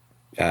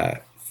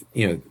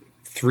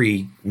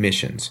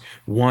missions.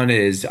 One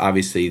is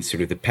obviously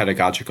sort of the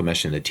pedagogical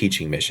mission, the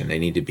teaching mission. They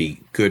need to be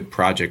good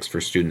projects for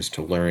students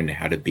to learn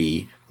how to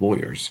be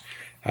lawyers.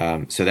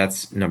 So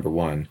that's number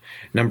one.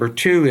 Number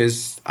two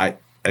is I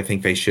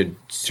think they should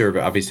serve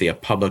obviously a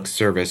public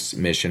service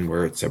mission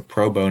where it's a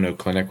pro bono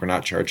clinic. We're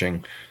not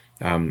charging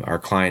our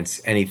clients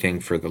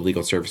anything for the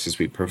legal services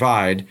we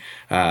provide.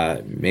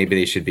 Maybe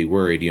they should be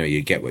worried,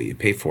 you get what you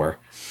pay for.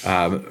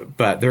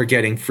 But they're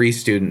getting free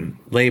student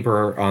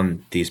labor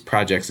on these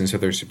projects, and so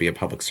there should be a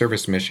public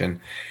service mission.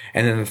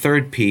 And then the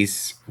third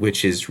piece,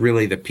 which is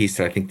really the piece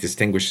that I think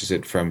distinguishes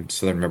it from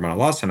Southern Environmental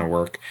Law Center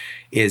work,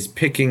 is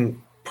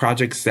picking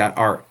projects that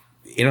are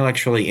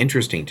intellectually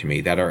interesting to me,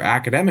 that are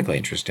academically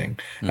interesting,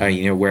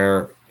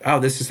 where oh,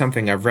 this is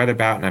something I've read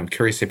about and I'm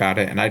curious about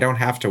it. And I don't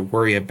have to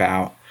worry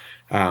about,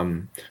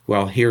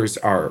 well,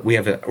 we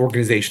have an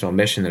organizational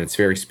mission that it's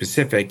very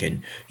specific,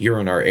 and you're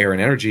on our air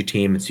and energy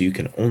team. And so you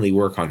can only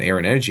work on air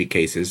and energy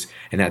cases,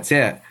 and that's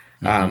it.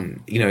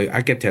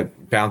 I get to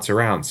bounce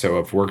around. So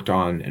I've worked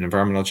on an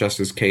environmental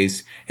justice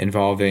case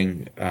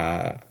involving,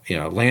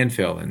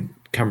 landfill in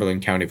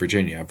Cumberland County,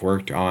 Virginia. I've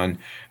worked on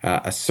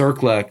a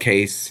CERCLA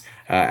case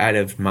out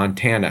of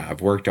Montana.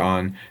 I've worked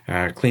on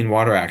Clean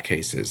Water Act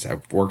cases.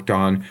 I've worked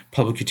on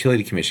Public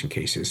Utility Commission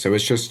cases. So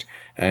it's just,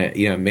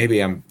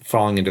 maybe I'm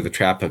falling into the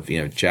trap of,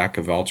 jack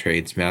of all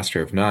trades,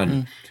 master of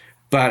none.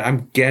 But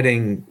I'm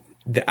getting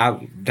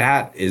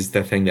that is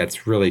the thing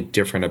that's really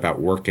different about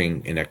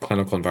working in a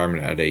clinical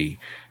environment at a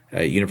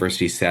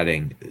university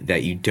setting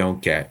that you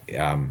don't get,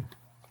 that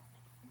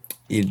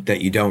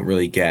you don't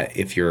really get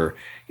if you're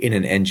in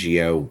an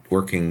NGO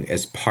working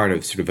as part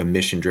of sort of a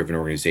mission-driven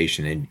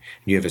organization and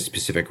you have a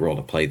specific role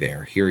to play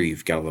there. Here,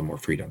 you've got a little more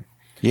freedom.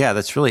 Yeah,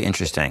 that's really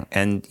interesting.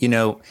 And,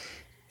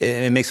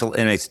 it makes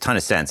a ton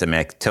of sense. I mean,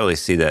 I totally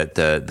see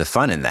the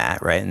fun in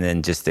that, right? And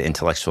then just the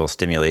intellectual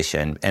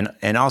stimulation,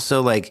 and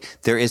also like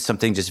there is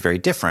something just very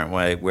different.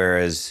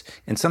 Whereas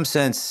in some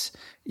sense,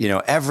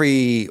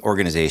 every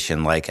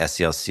organization like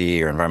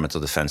SCLC or Environmental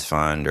Defense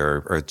Fund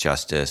or Earth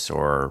Justice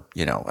or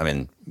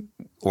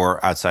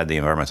or outside the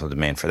environmental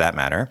domain for that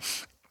matter,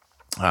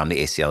 the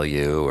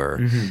ACLU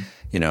or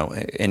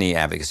any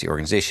advocacy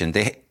organization,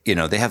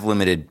 they have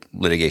limited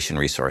litigation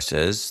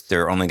resources.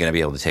 They're only going to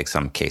be able to take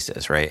some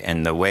cases, right?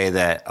 And the way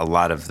that a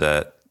lot of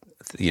the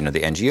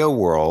NGO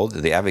world,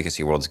 the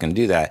advocacy world is going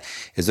to do that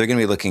is they're going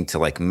to be looking to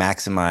like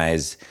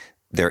maximize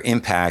their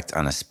impact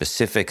on a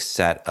specific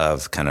set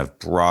of kind of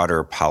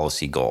broader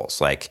policy goals.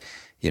 Like,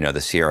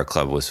 the Sierra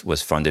Club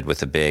was funded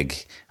with a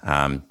big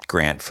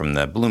grant from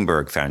the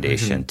Bloomberg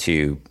Foundation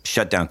to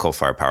shut down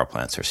coal-fired power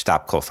plants or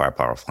stop coal-fired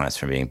power plants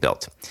from being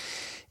built.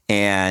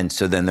 And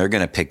so then they're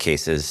going to pick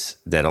cases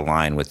that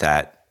align with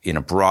that,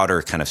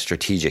 broader kind of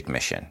strategic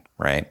mission,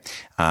 right?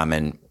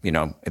 The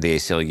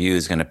ACLU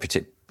is going to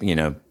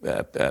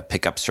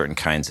pick up certain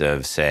kinds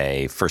of,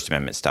 say, First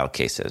Amendment style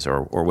cases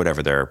or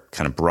whatever their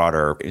kind of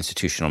broader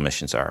institutional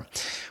missions are.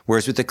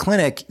 Whereas with the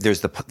clinic,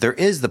 there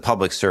is the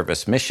public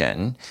service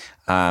mission,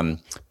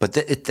 but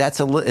it's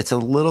a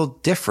little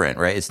different,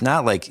 right? It's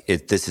not like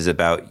this is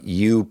about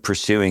you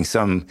pursuing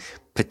some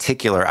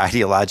particular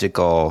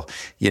ideological,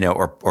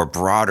 or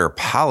broader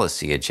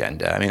policy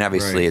agenda. I mean,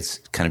 obviously, It's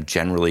kind of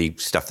generally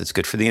stuff that's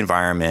good for the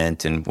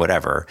environment and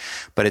whatever,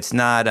 but it's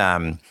not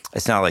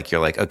like you're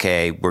like,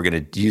 okay, we're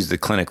going to use the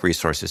clinic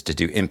resources to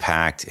do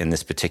impact in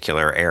this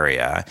particular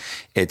area.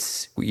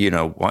 It's you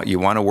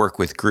want to work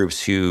with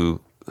groups who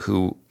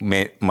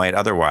might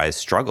otherwise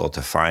struggle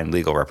to find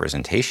legal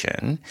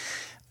representation.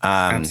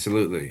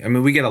 Absolutely. I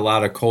mean, we get a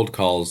lot of cold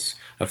calls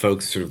of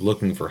folks sort of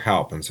looking for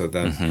help, and so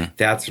then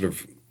that's sort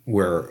of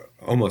where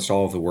almost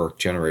all of the work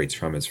generates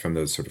from is from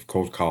those sort of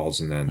cold calls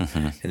and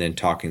then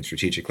talking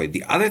strategically.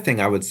 The other thing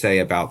I would say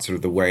about sort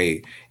of the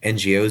way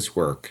NGOs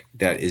work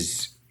that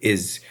is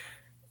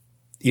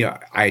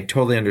I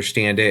totally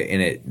understand it,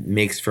 and it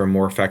makes for a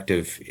more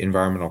effective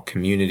environmental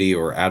community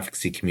or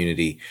advocacy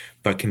community,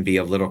 but can be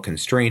a little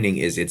constraining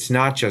is it's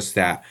not just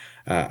that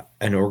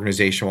an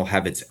organization will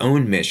have its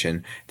own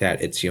mission,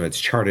 that it's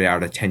charted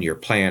out a 10-year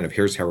plan of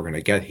here's how we're going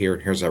to get here,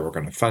 and here's how we're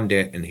going to fund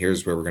it, and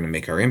here's where we're going to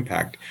make our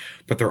impact.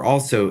 But they're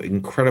also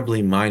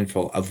incredibly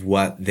mindful of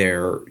what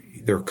their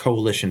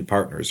coalition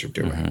partners are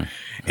doing.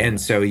 And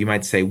so you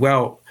might say,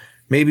 well,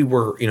 maybe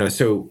we're,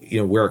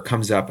 where it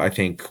comes up, I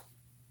think,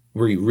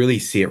 where you really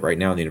see it right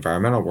now in the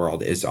environmental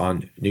world is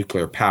on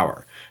nuclear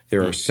power.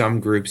 There are some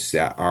groups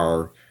that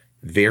are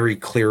very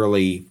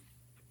clearly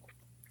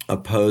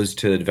opposed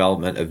to the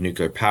development of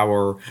nuclear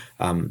power,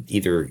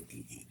 either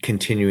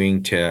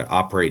continuing to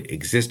operate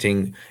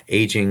existing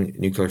aging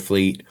nuclear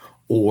fleet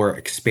or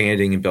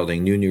expanding and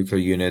building new nuclear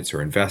units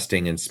or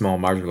investing in small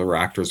modular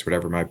reactors,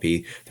 whatever it might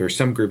be. There are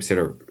some groups that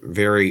are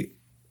very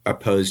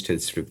opposed to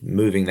sort of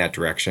moving that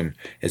direction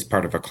as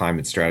part of a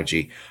climate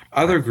strategy.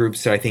 Other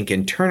groups that I think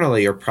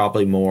internally are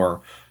probably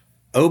more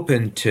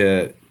open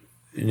to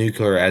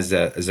nuclear as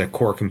a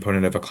core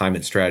component of a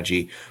climate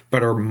strategy,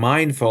 but are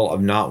mindful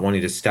of not wanting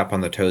to step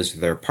on the toes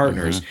of their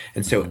partners.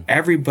 And so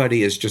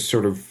everybody is just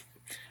sort of,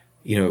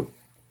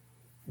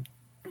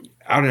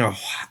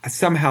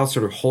 somehow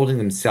sort of holding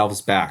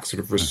themselves back, sort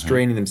of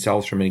restraining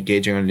themselves from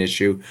engaging on an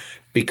issue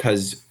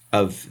because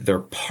of their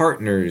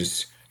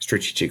partner's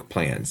strategic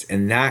plans.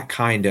 And that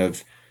kind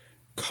of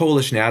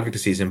coalition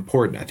advocacy is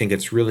important. I think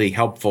it's really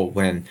helpful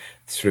when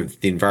sort of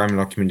the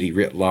environmental community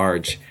writ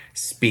large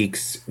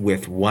speaks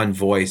with one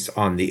voice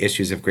on the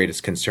issues of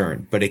greatest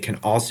concern. But it can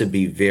also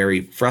be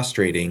very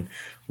frustrating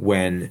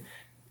when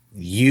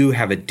you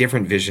have a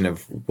different vision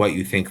of what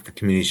you think the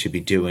community should be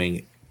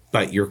doing,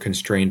 but you're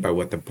constrained by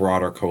what the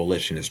broader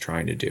coalition is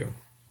trying to do.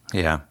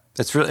 Yeah,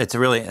 that's a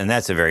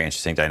very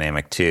interesting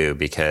dynamic too,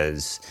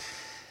 because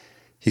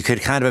you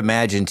could kind of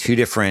imagine two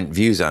different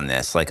views on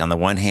this. Like on the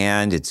one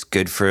hand, it's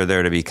good for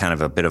there to be kind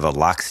of a bit of a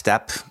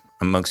lockstep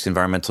amongst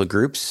environmental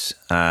groups.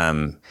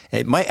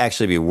 It might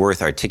actually be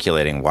worth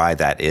articulating why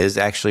that is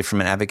actually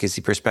from an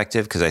advocacy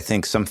perspective, because I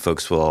think some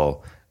folks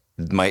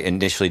might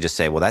initially just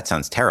say, well, that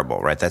sounds terrible,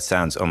 right? That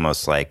sounds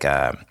almost like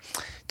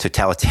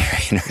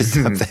totalitarian or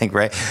something,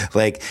 right?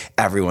 Like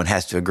everyone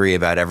has to agree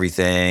about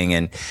everything.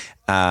 And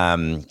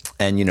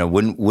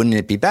wouldn't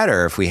it be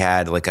better if we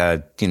had like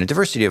a,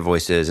 diversity of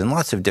voices and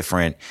lots of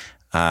different,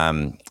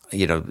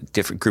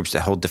 different groups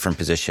that hold different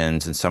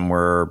positions, and some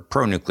were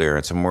pro-nuclear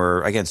and some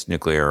were against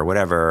nuclear or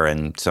whatever,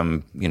 and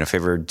some,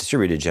 favored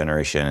distributed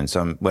generation and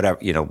some whatever,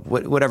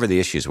 whatever the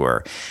issues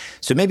were.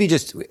 So maybe I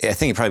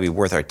think it'd probably be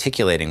worth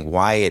articulating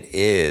why it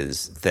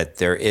is that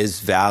there is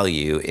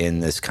value in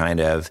this kind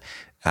of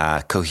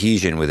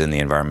cohesion within the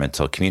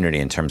environmental community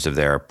in terms of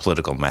their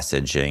political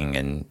messaging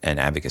and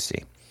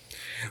advocacy.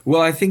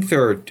 Well, I think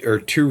there are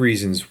two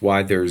reasons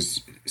why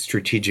there's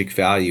strategic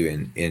value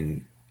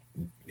in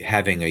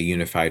having a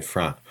unified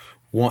front.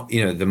 One,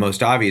 the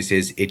most obvious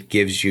is it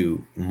gives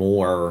you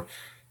more,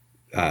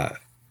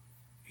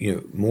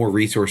 more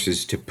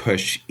resources to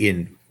push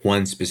in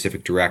one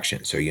specific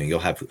direction. So, you'll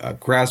have a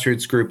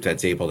grassroots group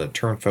that's able to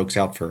turn folks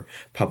out for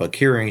public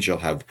hearings. You'll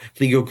have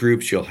legal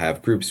groups. You'll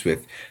have groups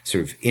with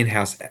sort of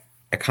in-house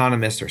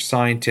economists or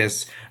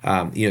scientists.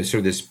 Sort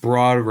of this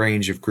broad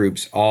range of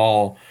groups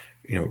all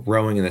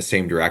rowing in the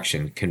same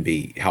direction can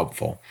be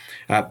helpful.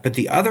 But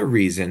the other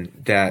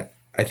reason that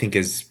I think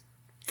is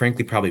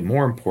frankly probably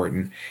more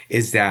important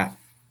is that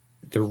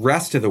the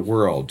rest of the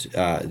world,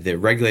 the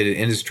regulated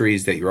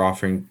industries that you're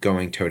often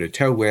going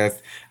toe-to-toe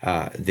with,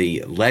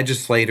 the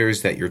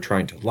legislators that you're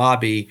trying to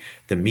lobby,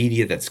 the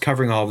media that's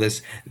covering all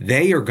this,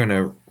 they are going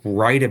to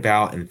write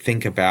about and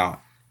think about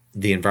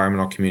the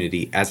environmental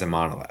community as a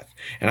monolith.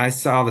 And I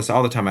saw this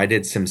all the time. I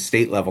did some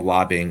state-level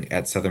lobbying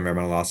at Southern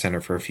Environmental Law Center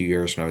for a few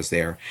years when I was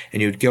there.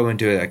 And you would go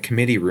into a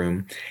committee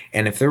room,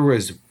 and if there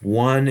was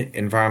one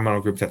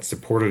environmental group that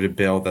supported a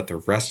bill that the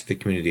rest of the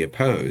community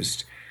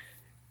opposed,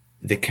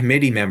 the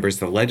committee members,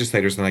 the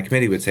legislators on that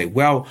committee would say,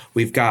 well,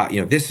 we've got,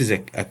 this is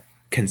a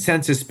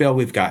consensus bill.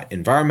 We've got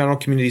environmental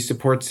community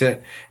supports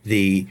it.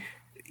 The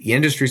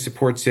industry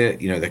supports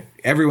it.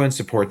 Everyone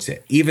supports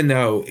it, even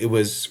though it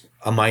was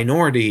a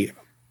minority,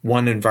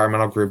 one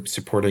environmental group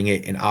supporting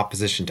it in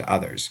opposition to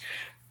others.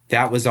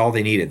 That was all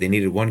they needed. They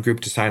needed one group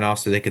to sign off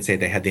so they could say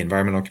they had the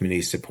environmental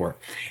community support.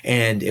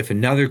 And if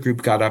another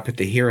group got up at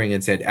the hearing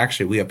and said,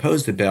 actually, we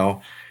oppose the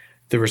bill,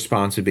 the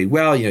response would be,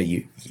 well,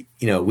 we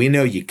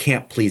know you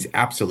can't please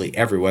absolutely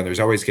everyone. There's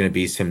always going to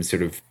be some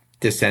sort of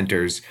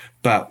dissenters,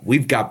 but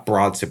we've got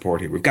broad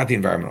support here. We've got the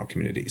environmental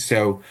community.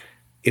 So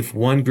if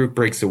one group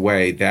breaks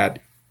away, that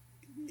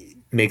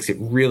makes it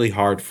really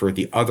hard for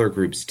the other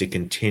groups to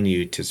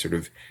continue to sort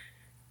of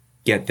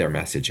get their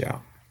message out.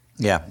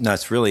 Yeah, no,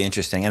 it's really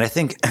interesting. And I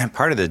think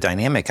part of the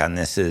dynamic on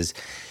this is,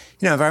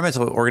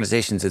 environmental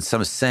organizations in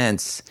some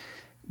sense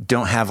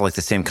don't have like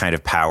the same kind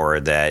of power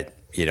that,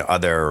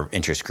 other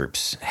interest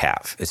groups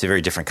have. It's a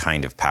very different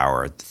kind of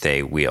power that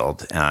they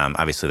wield.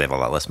 Obviously, they have a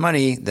lot less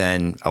money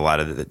than a lot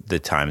of the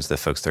times the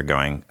folks they're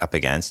going up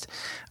against.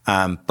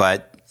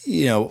 But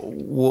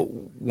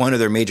one of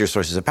their major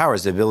sources of power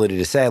is the ability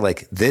to say,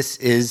 like, this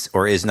is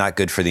or is not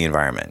good for the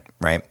environment,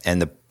 right? And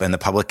the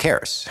public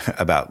cares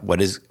about what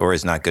is or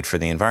is not good for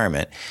the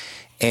environment.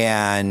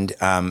 And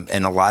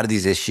a lot of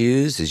these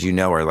issues, as you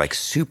know, are like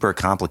super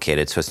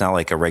complicated. So it's not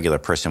like a regular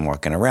person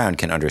walking around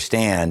can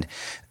understand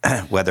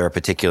whether a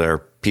particular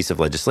piece of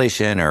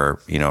legislation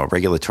or, a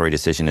regulatory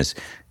decision is,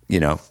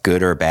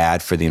 good or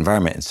bad for the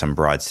environment in some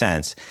broad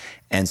sense.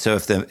 And so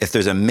if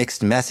there's a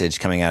mixed message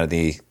coming out of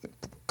the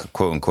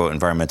quote unquote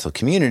environmental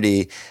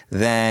community,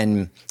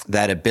 then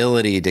that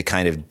ability to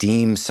kind of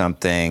deem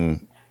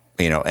something,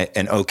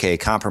 an okay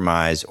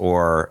compromise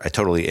or a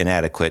totally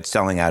inadequate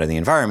selling out of the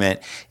environment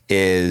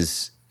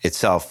is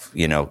itself,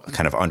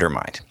 kind of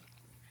undermined.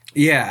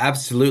 Yeah,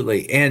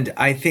 absolutely. And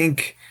I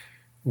think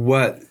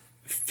what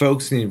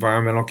folks in the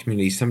environmental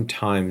community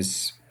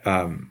sometimes,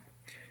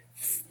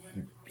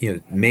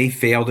 may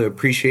fail to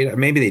appreciate, or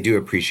maybe they do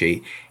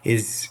appreciate,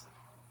 is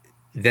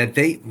that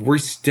we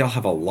still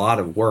have a lot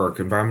of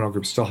work, environmental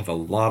groups still have a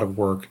lot of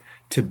work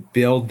to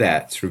build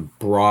that sort of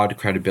broad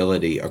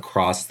credibility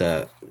across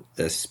the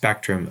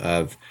spectrum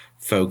of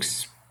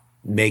folks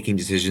making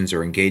decisions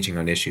or engaging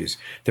on issues.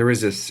 There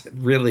was this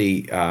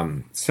really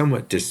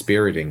somewhat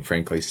dispiriting,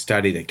 frankly,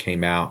 study that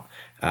came out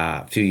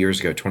a few years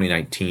ago,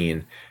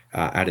 2019,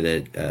 out of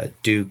the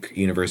Duke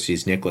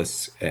University's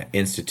Nicholas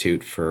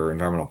Institute for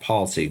Environmental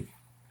Policy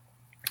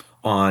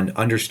on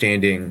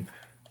understanding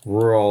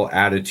rural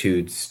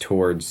attitudes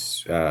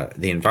towards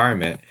the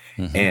environment.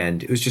 Mm-hmm.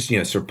 And it was just,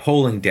 sort of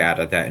polling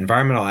data that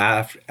environmental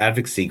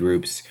advocacy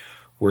groups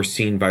were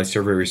seen by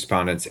survey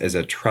respondents as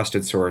a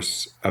trusted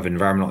source of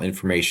environmental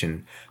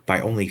information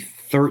by only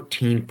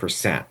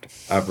 13%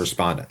 of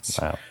respondents.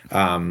 Wow.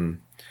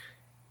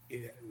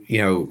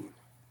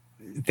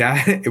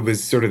 That it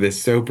was sort of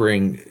this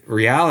sobering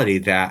reality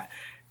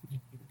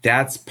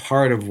that's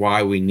part of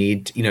why we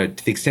need, to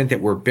the extent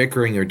that we're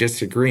bickering or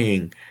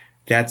disagreeing,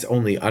 that's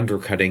only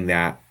undercutting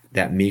that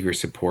meager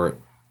support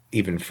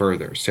even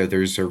further. So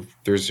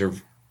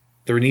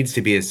there needs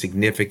to be a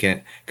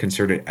significant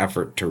concerted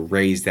effort to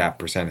raise that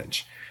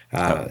percentage.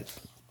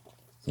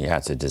 Yeah,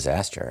 it's a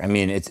disaster. I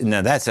mean,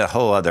 that's a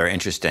whole other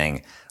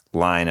interesting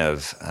line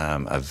of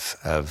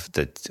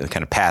the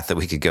kind of path that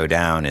we could go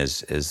down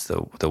is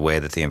the way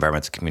that the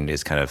environmental community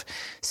is kind of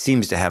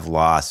seems to have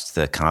lost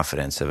the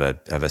confidence of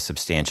a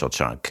substantial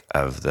chunk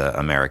of the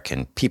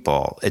American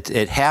people.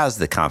 It has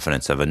the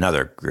confidence of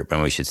another group,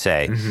 and we should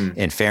say,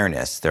 in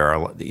fairness, there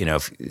are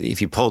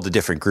if you polled a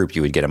different group,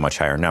 you would get a much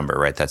higher number,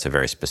 right? That's a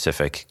very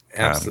specific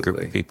group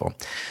of people.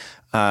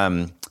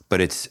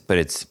 But it's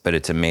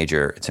a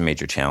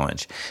major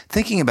challenge.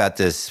 Thinking about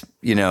this,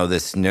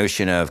 this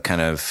notion of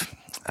kind of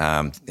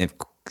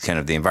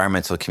the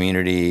environmental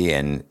community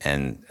and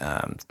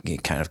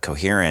kind of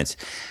coherence,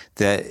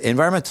 the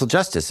environmental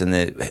justice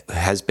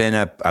has been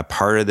a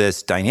part of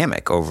this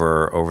dynamic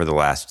over the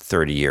last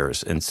 30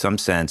 years. In some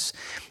sense,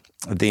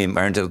 the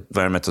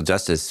environmental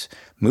justice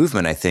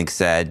movement, I think,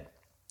 said,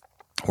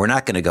 we're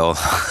not going to go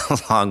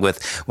along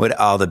with what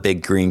all the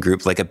big green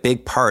groups, like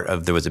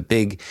there was a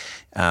big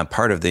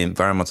part of the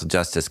environmental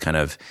justice kind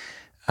of,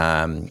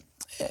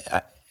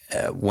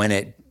 when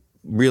it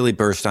really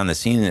burst on the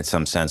scene in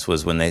some sense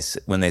was when they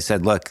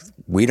said, look,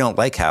 we don't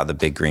like how the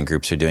big green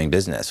groups are doing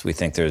business. We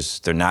think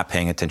they're not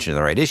paying attention to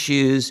the right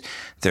issues.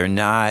 They're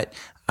not,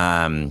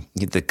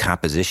 the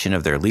composition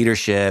of their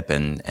leadership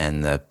and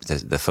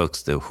the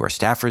folks who are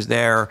staffers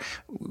there,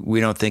 we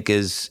don't think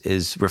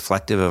is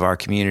reflective of our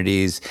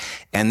communities.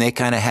 And they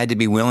kind of had to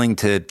be willing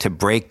to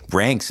break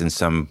ranks in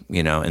some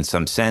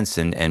sense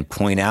and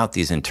point out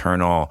these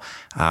internal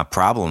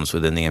problems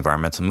within the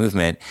environmental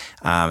movement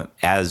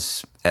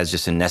as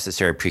just a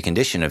necessary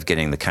precondition of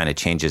getting the kind of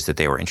changes that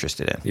they were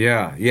interested in.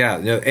 Yeah.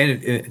 No,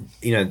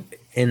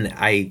 and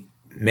I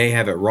may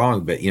have it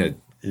wrong, but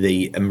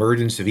the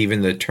emergence of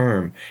even the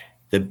term,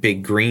 the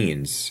big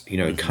greens,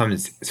 it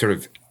comes sort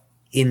of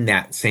in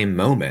that same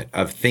moment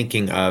of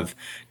thinking of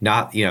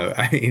not,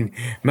 it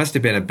must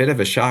have been a bit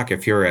of a shock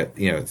if you're at,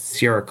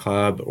 Sierra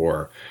Club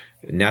or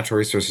Natural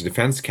Resources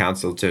Defense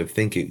Council to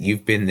think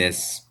you've been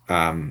this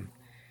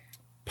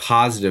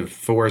positive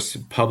force,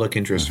 public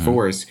interest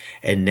force,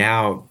 and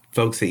now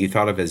folks that you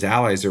thought of as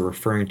allies are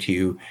referring to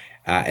you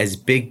as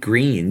big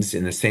greens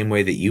in the same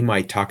way that you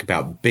might talk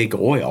about big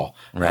oil.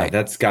 Right.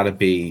 That's got to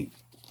be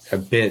a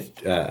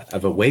bit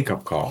of a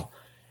wake-up call.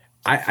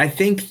 I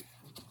think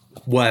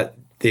what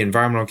the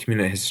environmental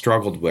community has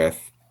struggled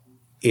with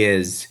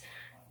is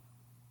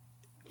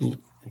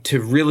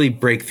to really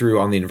break through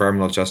on the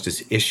environmental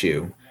justice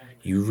issue.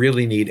 You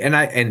really need,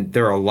 and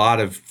there are a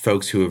lot of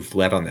folks who have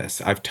led on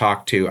this. I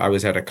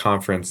was at a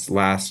conference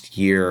last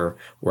year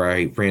where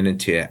I ran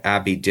into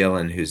Abby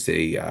Dillon, who's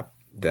the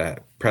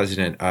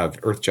president of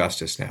Earth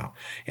Justice now.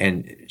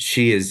 And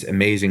she is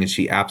amazing, and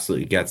she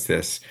absolutely gets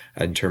this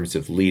in terms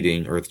of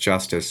leading Earth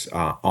Justice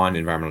on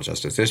environmental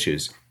justice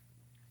issues.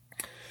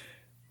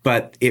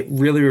 But it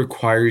really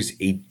requires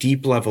a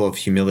deep level of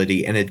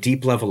humility and a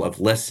deep level of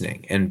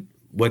listening. And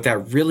what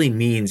that really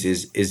means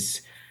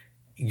is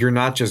you're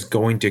not just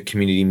going to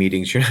community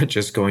meetings, you're not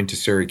just going to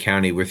Surrey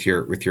County with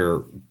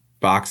your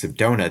box of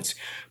donuts,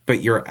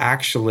 but you're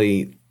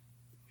actually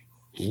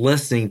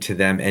listening to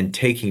them and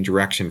taking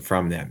direction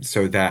from them,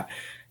 so that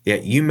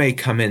you may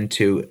come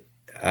into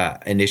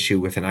an issue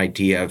with an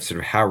idea of sort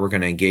of how we're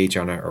going to engage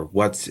on it or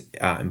what's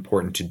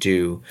important to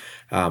do,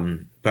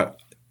 but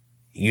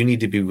you need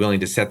to be willing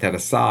to set that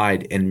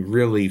aside and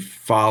really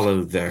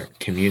follow the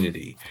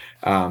community.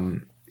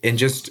 And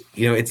just,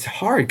 it's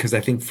hard because I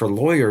think for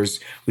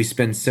lawyers, we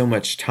spend so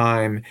much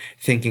time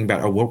thinking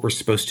about what we're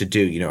supposed to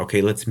do.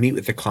 Okay, let's meet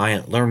with the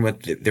client, learn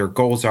what their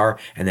goals are,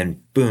 and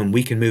then boom,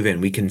 we can move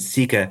in. We can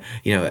seek a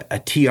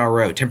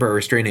TRO, temporary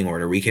restraining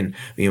order. We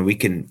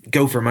can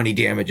go for money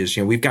damages.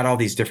 We've got all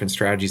these different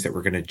strategies that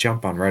we're going to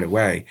jump on right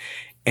away.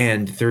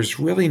 And there's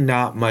really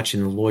not much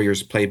in the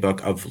lawyer's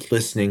playbook of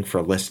listening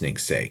for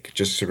listening's sake,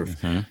 just sort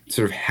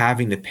of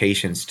having the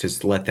patience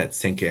to let that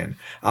sink in.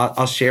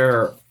 I'll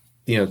share,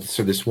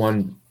 so this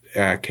one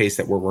case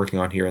that we're working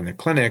on here in the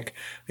clinic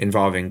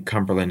involving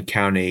Cumberland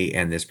County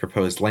and this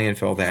proposed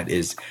landfill that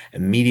is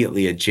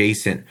immediately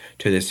adjacent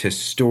to this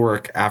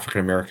historic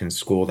African-American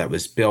school that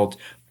was built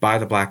by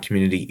the Black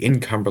community in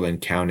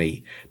Cumberland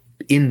County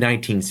in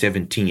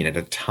 1917 at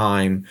a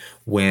time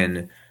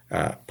when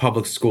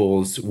public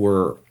schools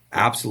were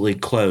absolutely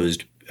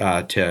closed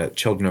to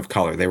children of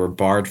color. They were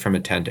barred from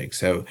attending.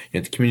 So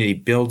the community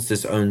builds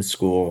this own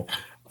school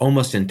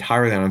almost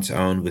entirely on its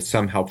own with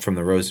some help from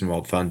the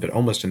Rosenwald Fund, but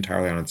almost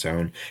entirely on its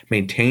own,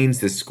 maintains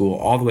this school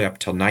all the way up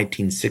till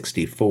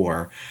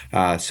 1964,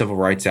 Civil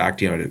Rights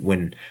Act,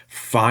 when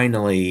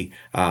finally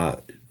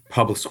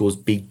public schools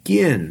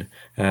begin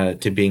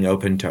to being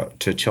open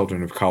to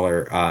children of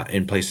color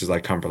in places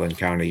like Cumberland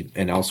County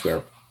and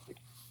elsewhere.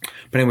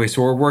 But anyway,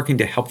 so we're working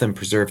to help them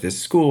preserve this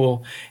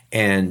school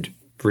and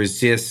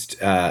resist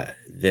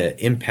the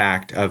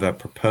impact of a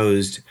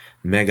proposed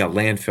mega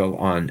landfill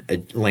on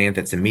a land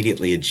that's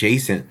immediately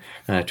adjacent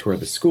to where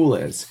the school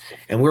is.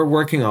 And we're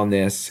working on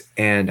this,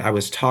 and I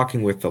was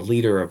talking with the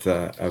leader of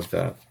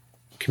the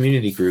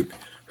community group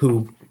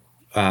who,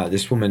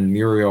 this woman,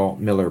 Muriel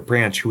Miller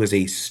Branch, who was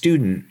a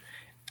student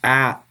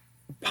at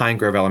Pine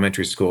Grove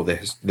Elementary School,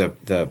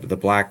 the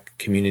Black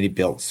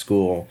community-built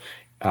school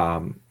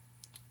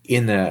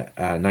in the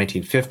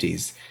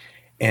 1950s.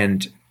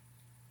 And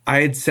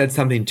I had said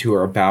something to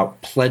her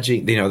about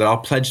pledging, that I'll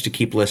pledge to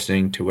keep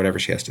listening to whatever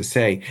she has to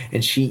say.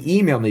 And she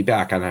emailed me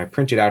back, and I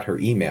printed out her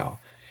email.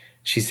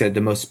 She said,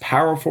 the most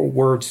powerful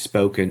words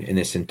spoken in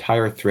this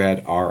entire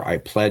thread are, I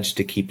pledge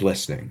to keep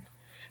listening.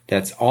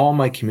 That's all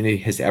my community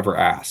has ever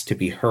asked, to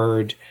be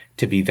heard,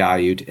 to be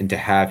valued, and to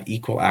have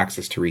equal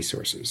access to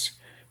resources.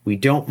 We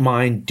don't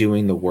mind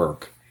doing the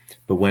work,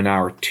 but when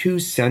our 2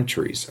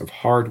 centuries of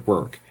hard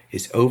work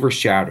is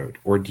overshadowed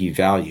or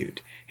devalued,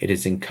 it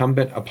is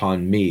incumbent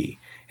upon me,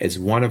 as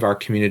one of our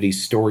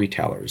community's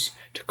storytellers,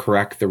 to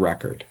correct the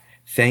record.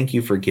 Thank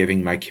you for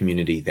giving my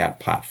community that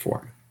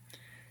platform.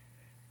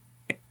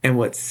 And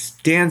what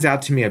stands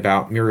out to me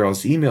about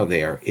Muriel's email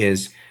there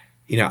is,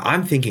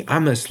 I'm thinking,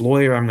 I'm this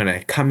lawyer, I'm going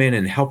to come in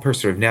and help her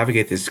sort of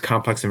navigate this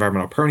complex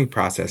environmental permitting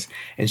process.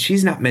 And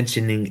she's not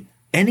mentioning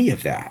any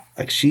of that.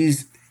 Like,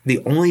 the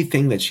only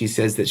thing that she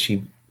says that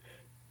she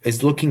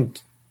is looking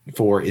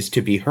for is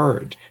to be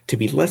heard, to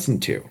be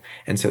listened to.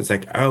 And so it's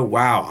like, oh,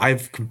 wow,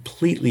 I've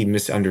completely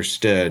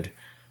misunderstood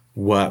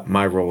what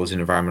my role as an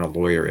environmental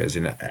lawyer is.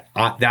 And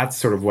that's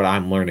sort of what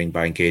I'm learning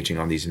by engaging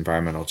on these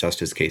environmental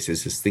justice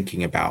cases, is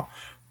thinking about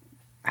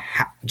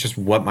just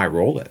what my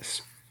role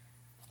is.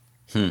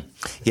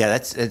 Yeah,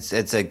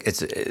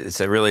 it's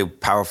a really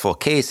powerful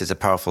case. It's a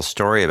powerful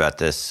story about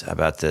this,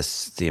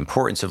 the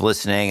importance of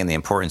listening and the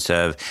importance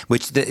of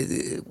which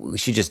we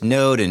should just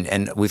note.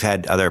 And we've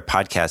had other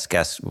podcast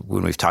guests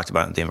when we've talked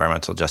about the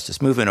environmental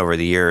justice movement over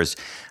the years.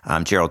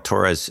 Gerald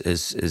Torres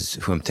is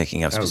who I'm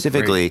thinking of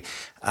specifically.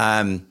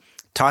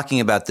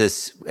 Talking about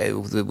this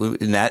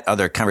in that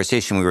other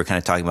conversation, we were kind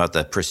of talking about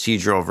the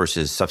procedural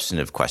versus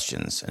substantive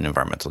questions in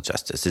environmental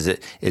justice.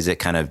 Is it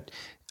kind of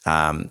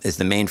is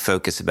the main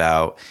focus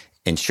about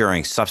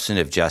ensuring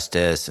substantive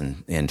justice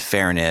and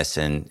fairness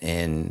and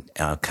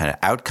kind of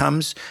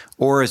outcomes,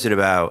 or is it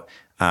about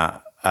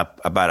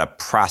a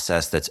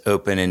process that's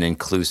open and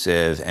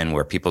inclusive and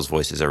where people's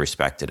voices are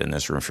respected and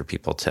there's room for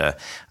people to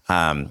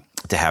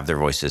have their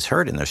voices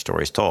heard and their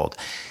stories told,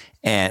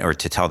 or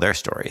to tell their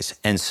stories?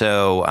 And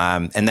so,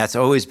 and that's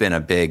always been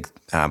a big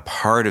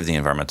part of the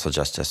environmental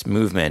justice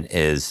movement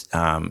is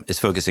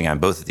focusing on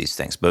both of these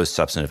things, both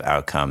substantive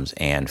outcomes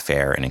and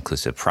fair and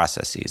inclusive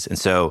processes. And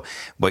so,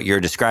 what you're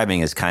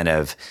describing is kind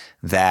of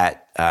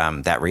that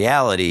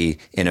reality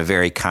in a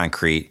very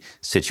concrete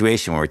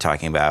situation where we're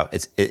talking about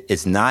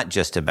it's not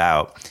just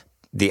about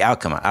the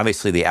outcome.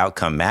 Obviously, the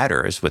outcome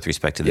matters with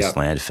respect to this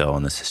landfill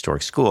and this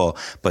historic school,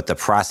 but the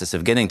process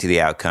of getting to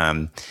the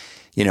outcome.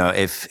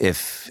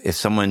 If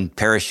someone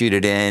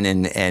parachuted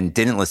in and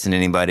didn't listen to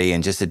anybody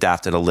and just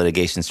adopted a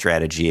litigation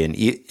strategy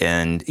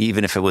and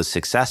even if it was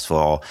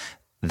successful,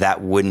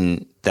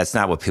 that's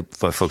not what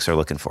folks are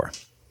looking for.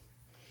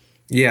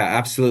 Yeah,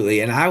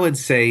 absolutely. And I would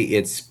say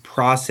it's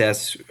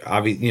process.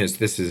 Obviously,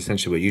 this is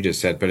essentially what you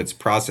just said, but it's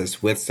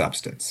process with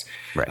substance.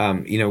 Right.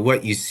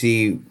 What you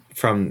see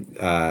from,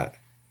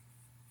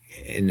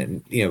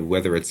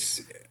 whether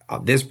it's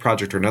this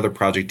project or another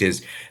project,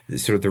 is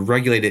sort of the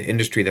regulated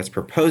industry that's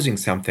proposing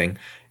something.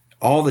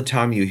 All the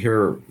time you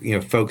hear,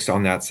 folks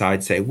on that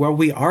side say, well,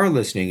 we are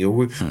listening.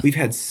 We've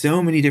had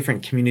so many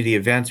different community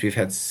events. We've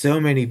had so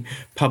many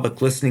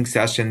public listening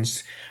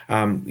sessions.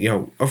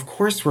 Of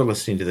course we're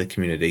listening to the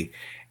community.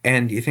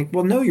 And you think,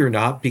 well, no, you're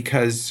not,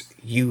 because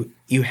you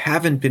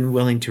haven't been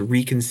willing to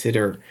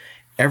reconsider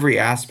every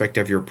aspect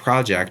of your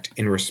project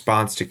in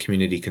response to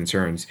community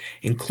concerns,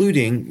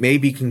 including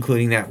maybe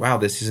concluding that, wow,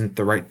 this isn't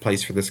the right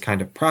place for this kind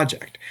of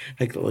project.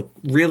 Like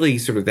really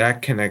sort of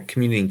that kind of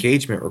community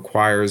engagement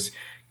requires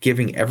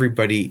giving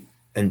everybody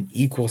an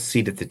equal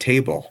seat at the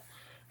table.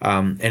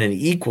 And an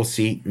equal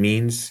seat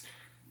means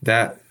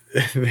that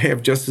they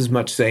have just as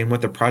much say in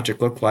what the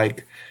project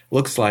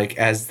looks like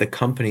as the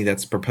company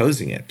that's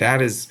proposing it.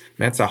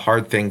 That's a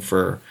hard thing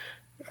for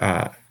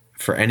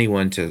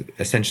anyone to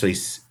essentially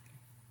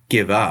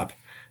give up,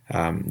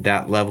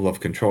 that level of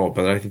control.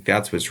 But I think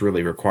that's what's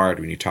really required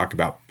when you talk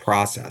about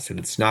process. And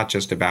it's not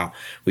just about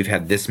we've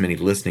had this many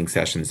listening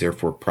sessions,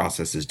 therefore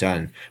process is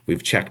done.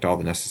 We've checked all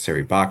the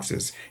necessary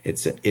boxes.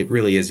 It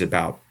really is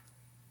about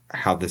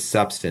how the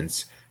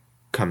substance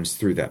comes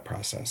through that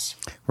process.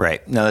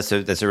 Right. No,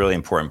 that's a really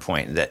important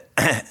point that,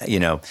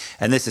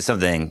 and this is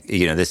something,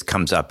 this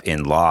comes up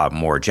in law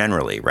more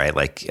generally, right?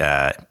 Like,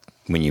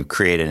 when you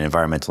create an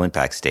environmental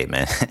impact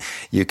statement,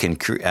 you can,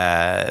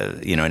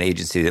 an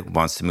agency that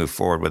wants to move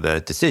forward with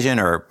a decision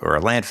or a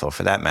landfill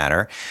for that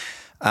matter,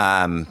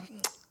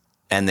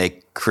 and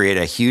they create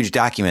a huge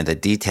document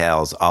that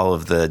details all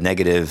of the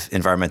negative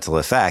environmental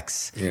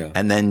effects,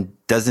 and then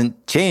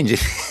doesn't change it.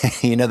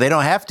 They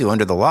don't have to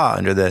under the law,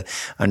 under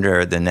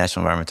the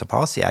National Environmental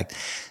Policy Act.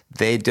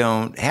 They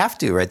don't have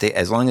to, right?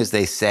 As long as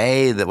they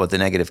say that what the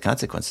negative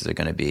consequences are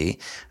going to be.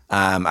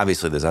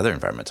 Obviously, there's other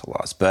environmental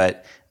laws,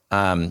 but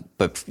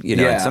But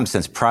in some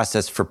sense,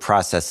 process for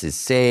process's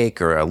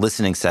sake, or a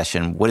listening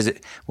session. What is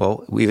it?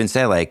 Well, we even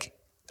say like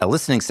a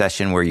listening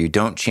session where you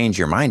don't change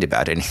your mind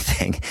about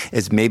anything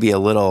is maybe a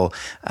little.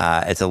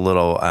 It's a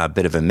little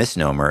bit of a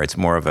misnomer. It's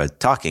more of a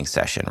talking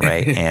session,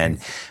 right? And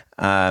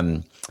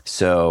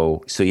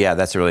so yeah,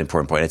 that's a really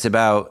important point. It's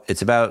about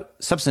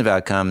substantive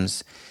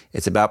outcomes.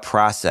 It's about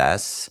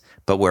process,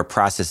 but where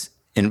process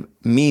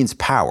means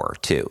power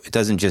too. It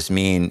doesn't just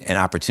mean an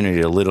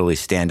opportunity to literally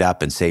stand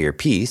up and say your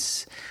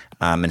piece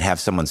and have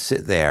someone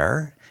sit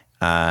there,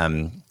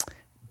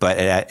 but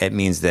it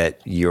means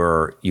that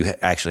you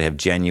actually have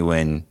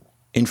genuine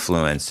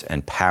influence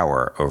and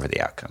power over the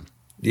outcome.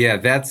 Yeah,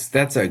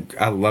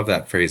 I love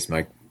that phrase,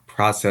 Mike.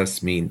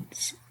 Process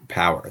means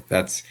power.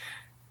 That's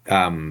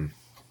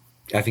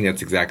I think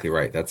that's exactly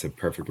right. That's a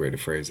perfect way to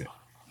phrase it.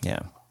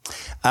 Yeah.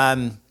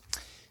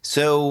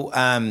 So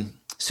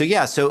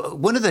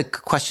one of the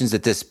questions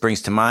that this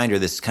brings to mind, or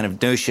this kind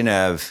of notion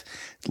of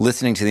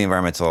listening to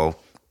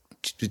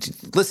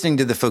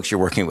the folks you're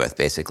working with,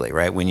 basically,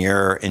 right? When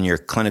you're in your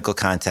clinical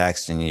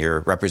context and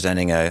you're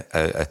representing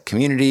a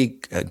community,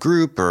 a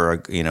group, or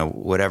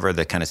whatever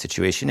the kind of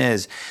situation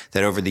is,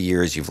 that over the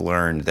years you've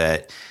learned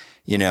that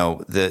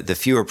the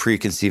fewer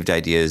preconceived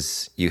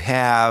ideas you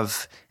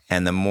have,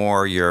 and the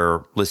more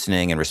you're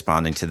listening and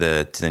responding to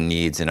the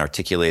needs and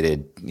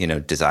articulated,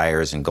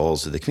 desires and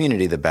goals of the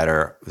community, the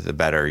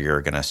better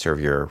you're going to serve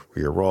your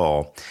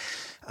role.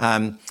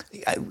 I'm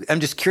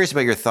just curious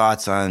about your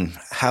thoughts on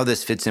how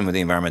this fits in with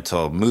the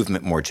environmental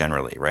movement more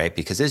generally, right?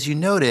 Because as you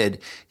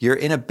noted, you're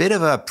in a bit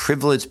of a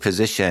privileged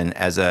position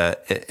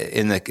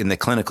in the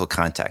clinical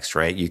context,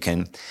 right? You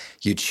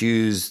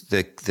choose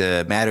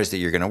the matters that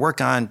you're going to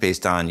work on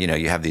based on,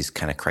 you have these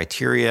kind of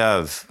criteria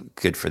of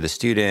good for the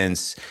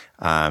students,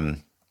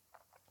 good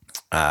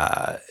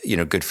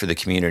for the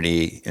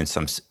community in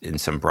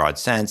some broad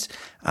sense,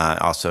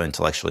 also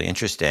intellectually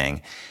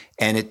interesting,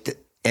 and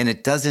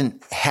it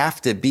doesn't have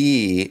to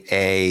be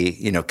a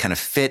kind of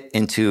fit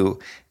into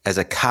as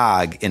a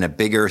cog in a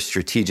bigger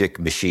strategic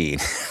machine,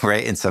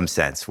 right? In some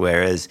sense,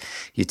 whereas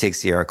you take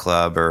Sierra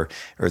Club or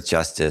Earth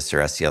Justice or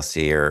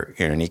SCLC or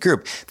any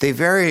group, they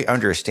very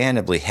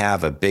understandably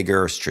have a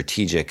bigger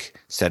strategic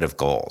set of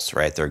goals,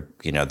 right?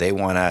 They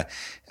want to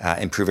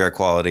improve air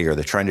quality, or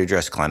they're trying to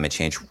address climate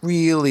change,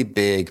 really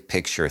big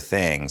picture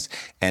things.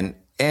 And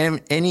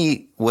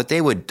what they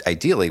would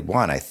ideally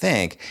want, I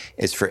think,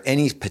 is for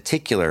any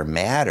particular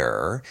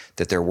matter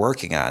that they're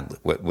working on,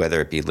 whether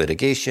it be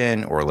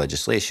litigation or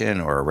legislation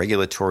or a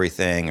regulatory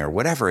thing or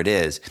whatever it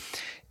is,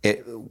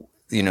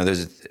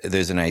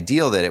 there's an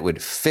ideal that it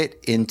would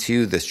fit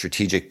into the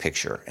strategic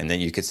picture. And then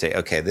you could say,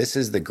 okay, this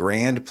is the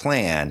grand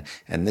plan,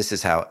 and this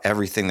is how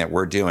everything that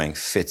we're doing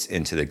fits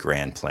into the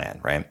grand plan,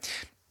 right?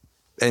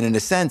 And in a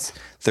sense,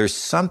 there's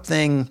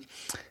something...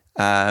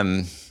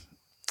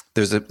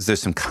 There's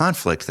some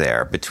conflict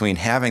there between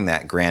having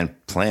that grand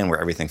plan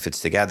where everything fits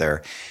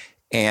together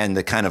and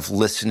the kind of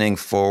listening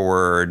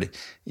forward,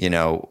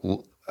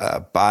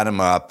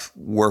 bottom up,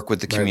 work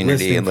with the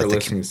community, and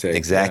listening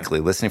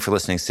for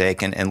listening's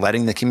sake, and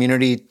letting the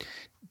community,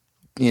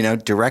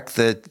 direct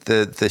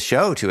the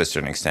show to a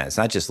certain extent. It's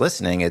not just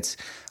listening; it's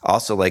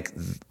also like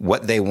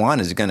what they want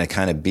is going to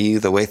kind of be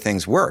the way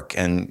things work,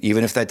 and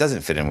even if that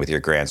doesn't fit in with your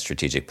grand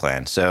strategic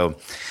plan. So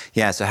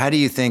how do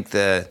you think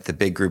the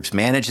big groups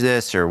manage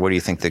this, or what do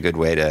you think the good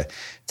way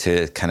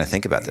to kind of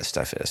think about this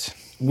stuff is?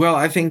 Well,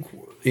 I think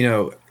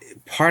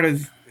part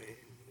of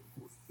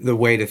the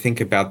way to think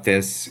about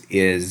this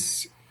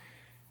is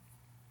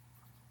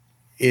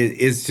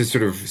to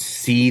sort of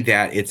see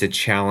that it's a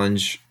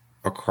challenge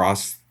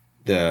across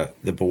the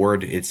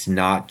board. It's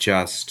not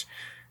just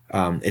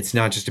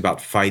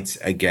about fights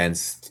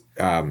against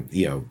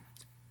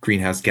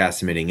greenhouse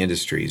gas emitting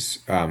industries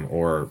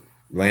or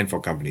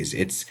landfill companies.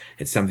 It's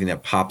something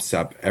that pops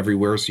up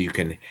everywhere, so you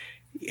can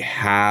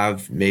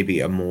have maybe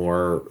a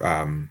more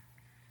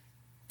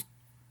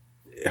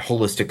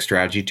holistic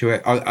strategy to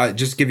it. I'll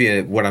just give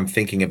you what I'm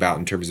thinking about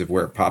in terms of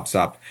where it pops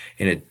up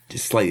in a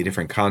slightly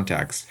different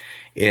context.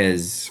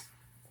 Is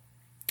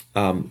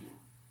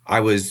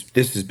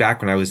this was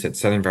back when I was at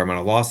Southern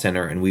Environmental Law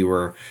Center, and we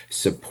were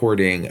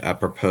supporting a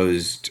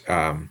proposed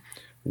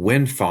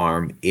wind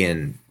farm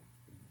in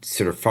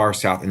sort of far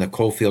south in the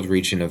coalfield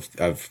region of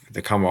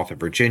the Commonwealth of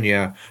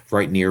Virginia,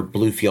 right near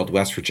Bluefield,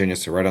 West Virginia,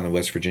 so right on the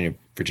West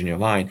Virginia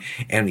line.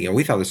 And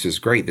we thought this was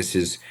great. This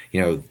is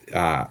the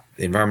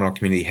environmental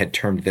community had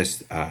termed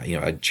this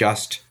a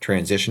just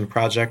transition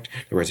project.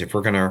 In other words, if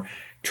we're going to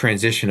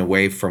transition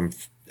away from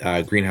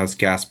greenhouse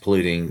gas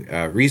polluting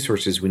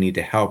resources, we need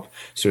to help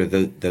sort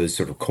of those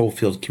sort of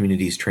coalfield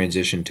communities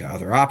transition to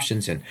other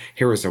options. And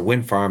here was a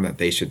wind farm that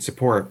they should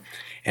support,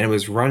 and it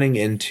was running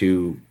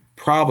into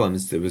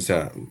problems. There was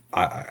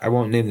I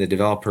won't name the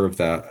developer of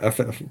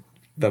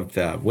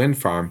the wind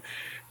farm,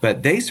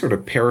 but they sort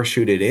of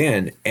parachuted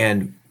in,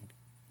 and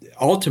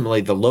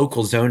ultimately the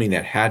local zoning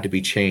that had to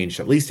be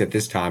changed, at least at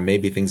this time,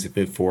 maybe things have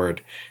moved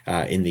forward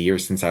in the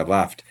years since I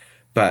left,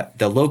 but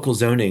the local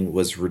zoning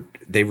was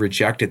they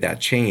rejected that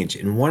change.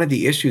 And one of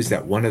the issues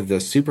that one of the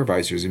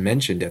supervisors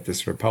mentioned at this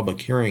sort of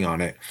public hearing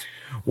on it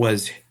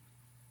was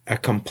a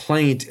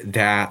complaint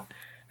that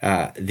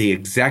the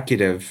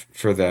executive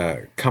for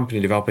the company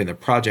developing the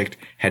project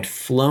had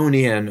flown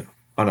in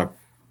on a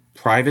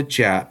private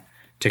jet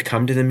to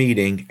come to the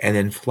meeting and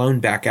then flown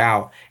back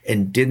out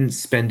and didn't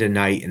spend a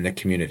night in the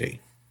community.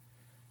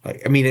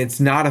 I mean, it's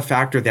not a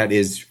factor that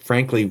is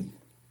frankly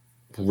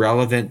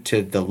relevant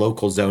to the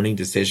local zoning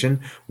decision,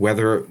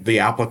 whether the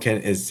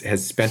applicant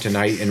has spent a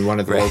night in one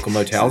of the local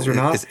motels or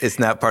not. It's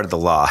not part of the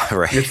law,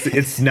 right?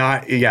 It's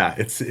not. Yeah,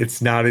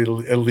 it's not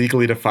a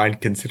legally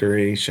defined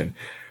consideration,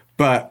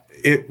 but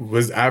it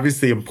was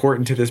obviously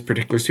important to this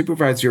particular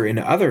supervisor and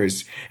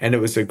others, and it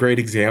was a great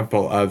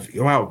example of,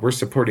 wow, we're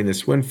supporting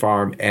this wind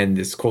farm, and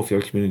this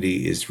coalfield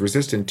community is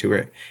resistant to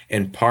it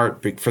in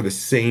part for the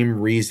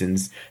same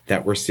reasons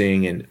that we're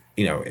seeing in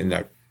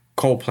the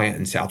coal plant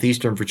in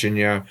southeastern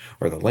Virginia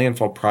or the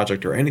landfill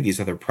project or any of these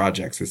other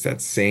projects. It's that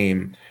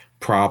same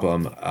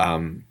problem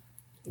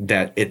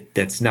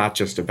that's not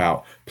just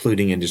about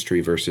polluting industry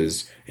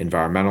versus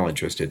environmental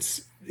interest.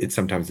 It's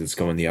sometimes it's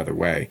going the other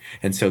way.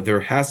 And so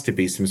there has to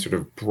be some sort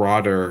of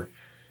broader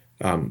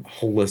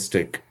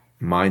holistic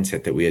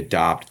mindset that we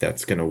adopt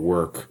that's going to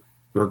work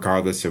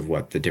regardless of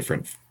what the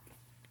different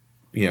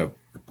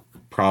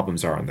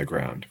problems are on the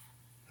ground.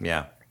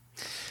 Yeah.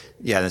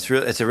 Yeah,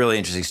 it's a really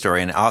interesting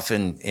story, and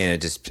often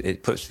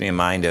it puts me in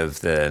mind of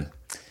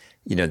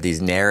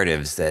these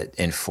narratives that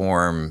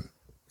inform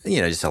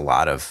just a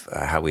lot of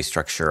how we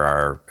structure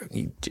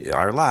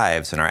our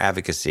lives and our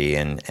advocacy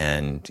and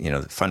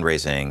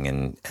fundraising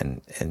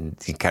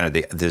and kind of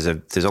there's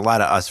a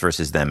lot of us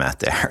versus them out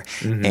there,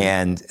 mm-hmm.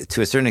 and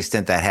to a certain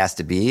extent that has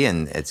to be,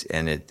 and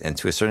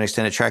to a certain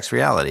extent it tracks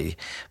reality,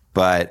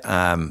 but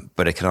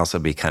it can also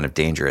be kind of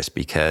dangerous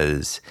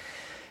because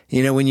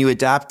when you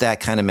adopt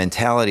that kind of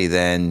mentality,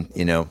 then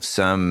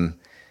some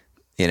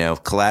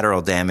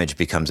collateral damage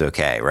becomes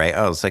okay, right?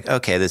 Oh, it's like,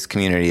 okay, this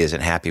community isn't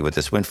happy with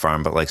this wind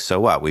farm, but like, so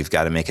what? We've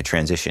got to make a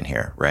transition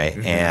here, right?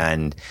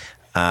 Mm-hmm.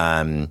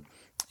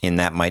 And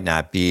that might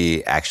not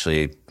be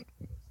actually,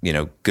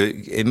 good.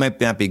 It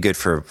might not be good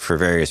for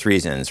various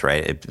reasons,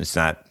 right? It's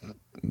not,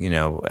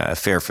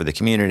 fair for the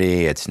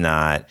community. It's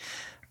not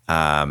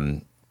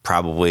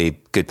probably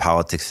good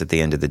politics at the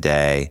end of the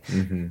day,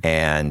 mm-hmm.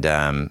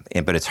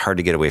 But it's hard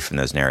to get away from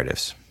those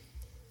narratives.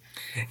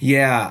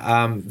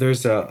 Yeah,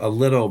 there's a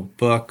little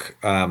book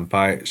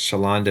by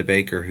Shalonda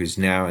Baker, who's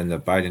now in the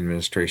Biden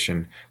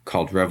administration,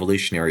 called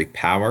Revolutionary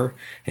Power.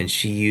 And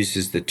she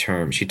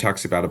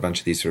talks about a bunch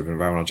of these sort of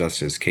environmental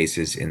justice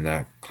cases in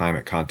the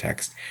climate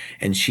context.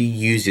 And she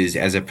uses,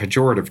 as a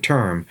pejorative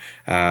term,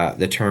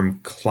 the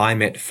term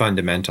climate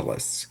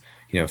fundamentalists.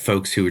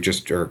 Folks who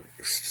are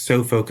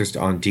so focused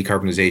on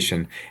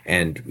decarbonization,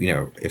 and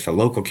if a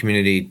local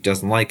community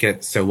doesn't like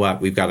it, so what?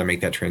 We've got to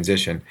make that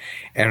transition.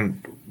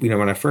 And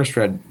when I first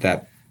read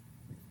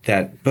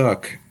that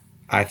book,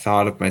 I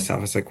thought of myself,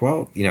 I was like,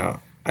 well,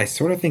 I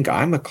sort of think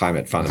I'm a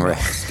climate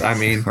fundamentalist. Right. I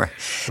mean, right.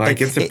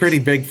 It's a pretty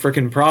big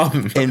freaking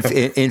problem.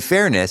 In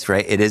fairness,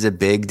 right? It is a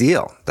big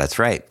deal. That's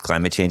right.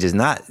 Climate change is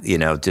not,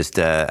 just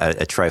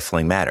a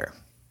trifling matter.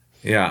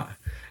 Yeah.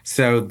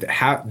 So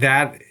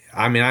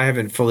I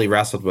haven't fully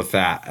wrestled with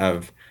that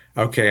of,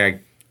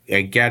 okay,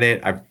 I get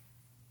it. I've,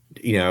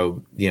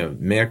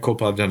 mea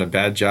culpa, I've done a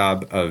bad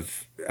job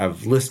of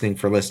listening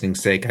for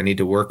listening's sake. I need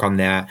to work on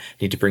that. I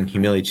need to bring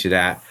humility to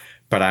that.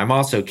 But I'm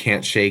also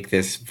can't shake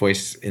this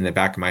voice in the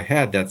back of my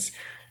head that's,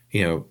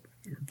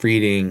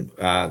 reading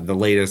the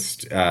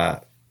latest,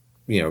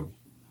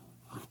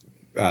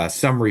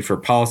 summary for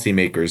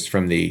policymakers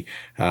from the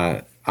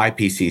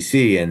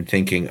IPCC and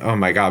thinking, oh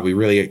my God, we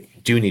really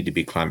do need to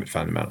be climate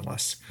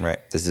fundamentalists. Right.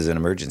 This is an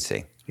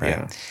emergency.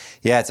 Right.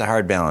 Yeah, it's a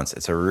hard balance.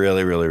 It's a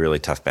really, really, really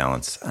tough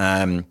balance.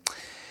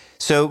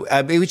 So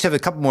maybe we just have a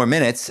couple more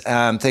minutes.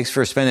 Thanks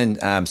for spending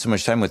so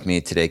much time with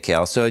me today,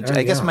 Cale. So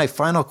I guess my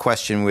final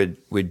question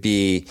would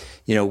be,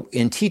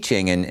 in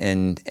teaching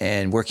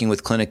and working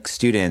with clinic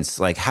students,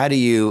 like how do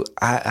you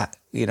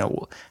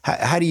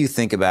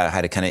think about how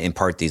to kind of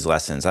impart these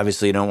lessons?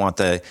 Obviously, you don't want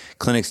the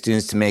clinic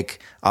students to make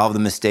all of the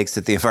mistakes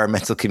that the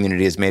environmental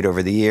community has made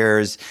over the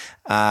years.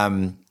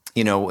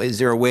 Is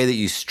there a way that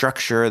you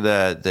structure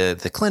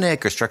the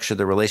clinic or structure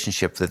the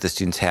relationship that the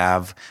students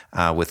have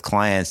with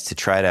clients to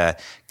try to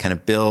kind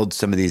of build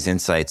some of these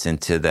insights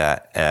into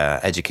the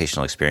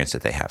educational experience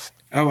that they have?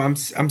 Oh, I'm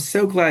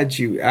so glad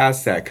you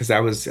asked that, because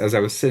as I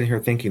was sitting here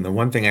thinking, the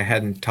one thing I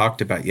hadn't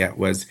talked about yet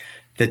was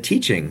the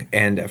teaching.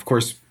 And of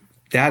course,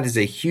 that is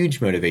a huge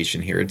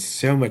motivation here. It's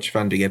so much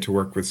fun to get to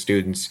work with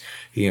students,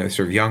 sort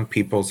of young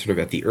people, sort of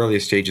at the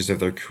earliest stages of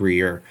their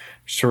career,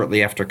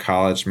 shortly after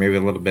college, maybe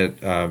a little bit,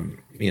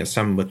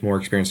 some with more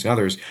experience than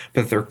others,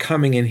 but they're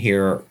coming in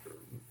here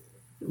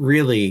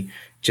really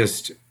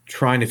just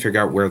trying to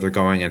figure out where they're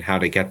going and how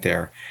to get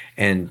there.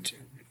 And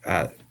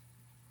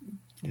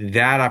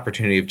that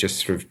opportunity of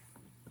just sort of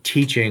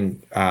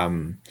teaching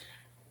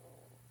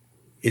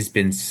has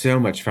been so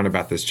much fun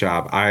about this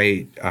job.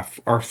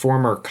 Our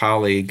former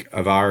colleague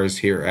of ours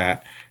here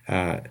at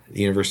the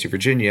University of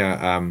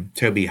Virginia,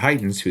 Toby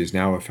Heitens, who's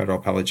now a federal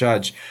appellate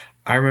judge.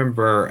 I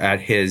remember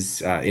at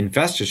his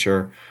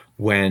investiture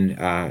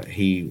when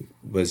he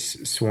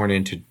was sworn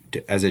in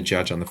as a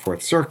judge on the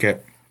Fourth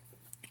Circuit,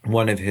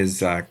 one of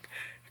his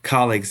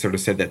colleagues sort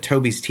of said that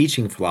Toby's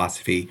teaching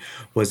philosophy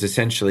was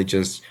essentially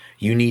just,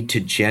 you need to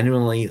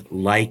genuinely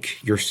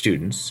like your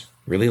students,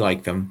 really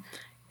like them,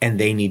 and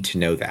they need to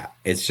know that.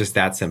 It's just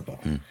that simple.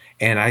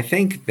 And I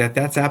think that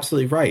that's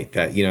absolutely right.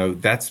 That,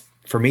 that's,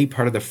 for me,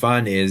 part of the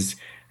fun is,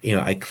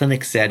 a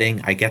clinic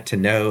setting. I get to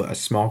know a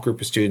small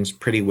group of students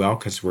pretty well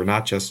because we're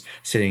not just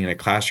sitting in a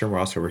classroom. We're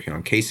also working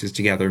on cases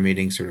together,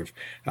 meeting sort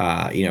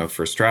of,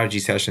 for strategy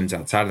sessions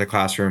outside of the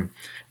classroom,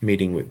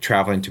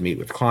 traveling to meet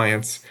with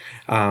clients.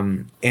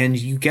 And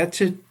you get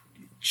to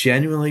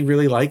genuinely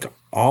really like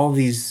all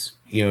these,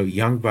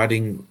 young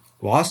budding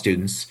law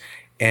students.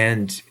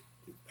 And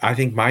I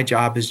think my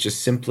job is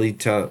just simply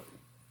to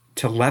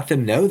let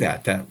them know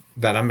that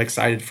I'm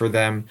excited for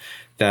them,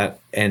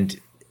 and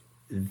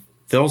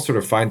they'll sort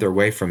of find their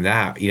way from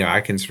that.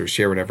 I can sort of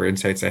share whatever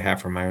insights I have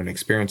from my own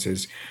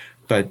experiences.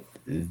 But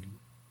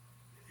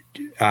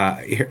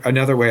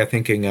another way of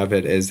thinking of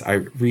it is I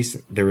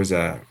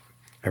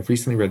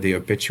recently read the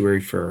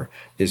obituary for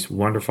this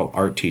wonderful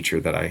art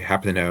teacher that I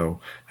happen to know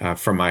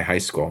from my high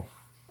school.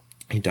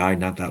 He died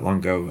not that long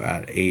ago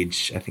at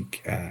age, I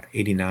think,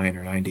 89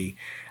 or 90.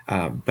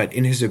 But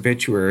in his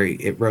obituary,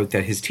 it wrote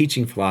that his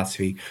teaching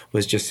philosophy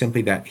was just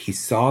simply that he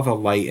saw the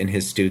light in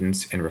his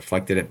students and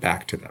reflected it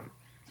back to them.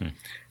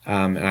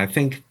 And I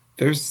think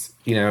there's,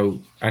 I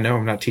know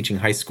I'm not teaching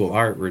high school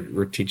art.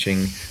 We're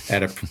teaching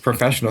at a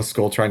professional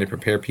school, trying to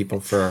prepare people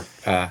for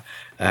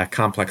a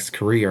complex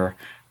career.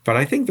 But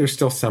I think there's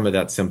still some of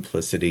that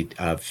simplicity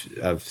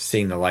of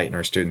seeing the light in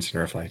our students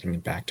and reflecting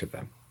it back to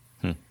them.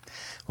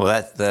 Well,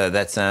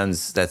 that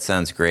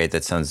sounds great.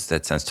 That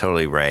sounds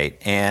totally right.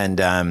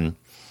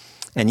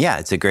 And yeah,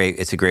 it's a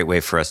great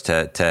way for us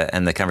to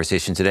end the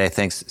conversation today.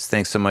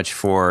 Thanks so much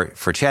for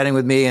chatting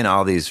with me and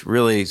all these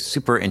really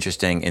super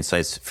interesting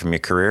insights from your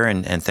career,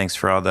 and thanks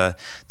for all the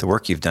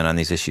work you've done on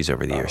these issues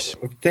over the years.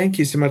 Thank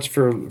you so much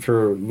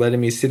for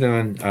letting me sit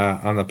in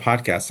on the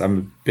podcast.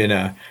 I've been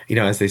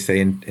as they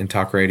say in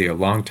talk radio,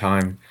 long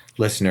time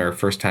listener,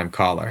 first time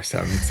caller. So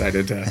I'm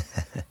excited to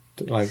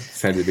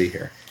be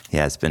here.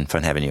 Yeah, it's been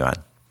fun having you on.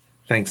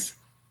 Thanks.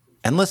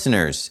 And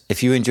listeners,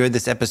 if you enjoyed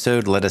this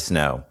episode, let us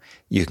know.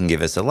 You can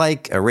give us a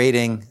like, a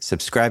rating,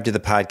 subscribe to the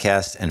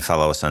podcast, and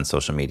follow us on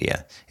social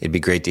media. It'd be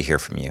great to hear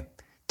from you.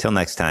 Till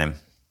next time.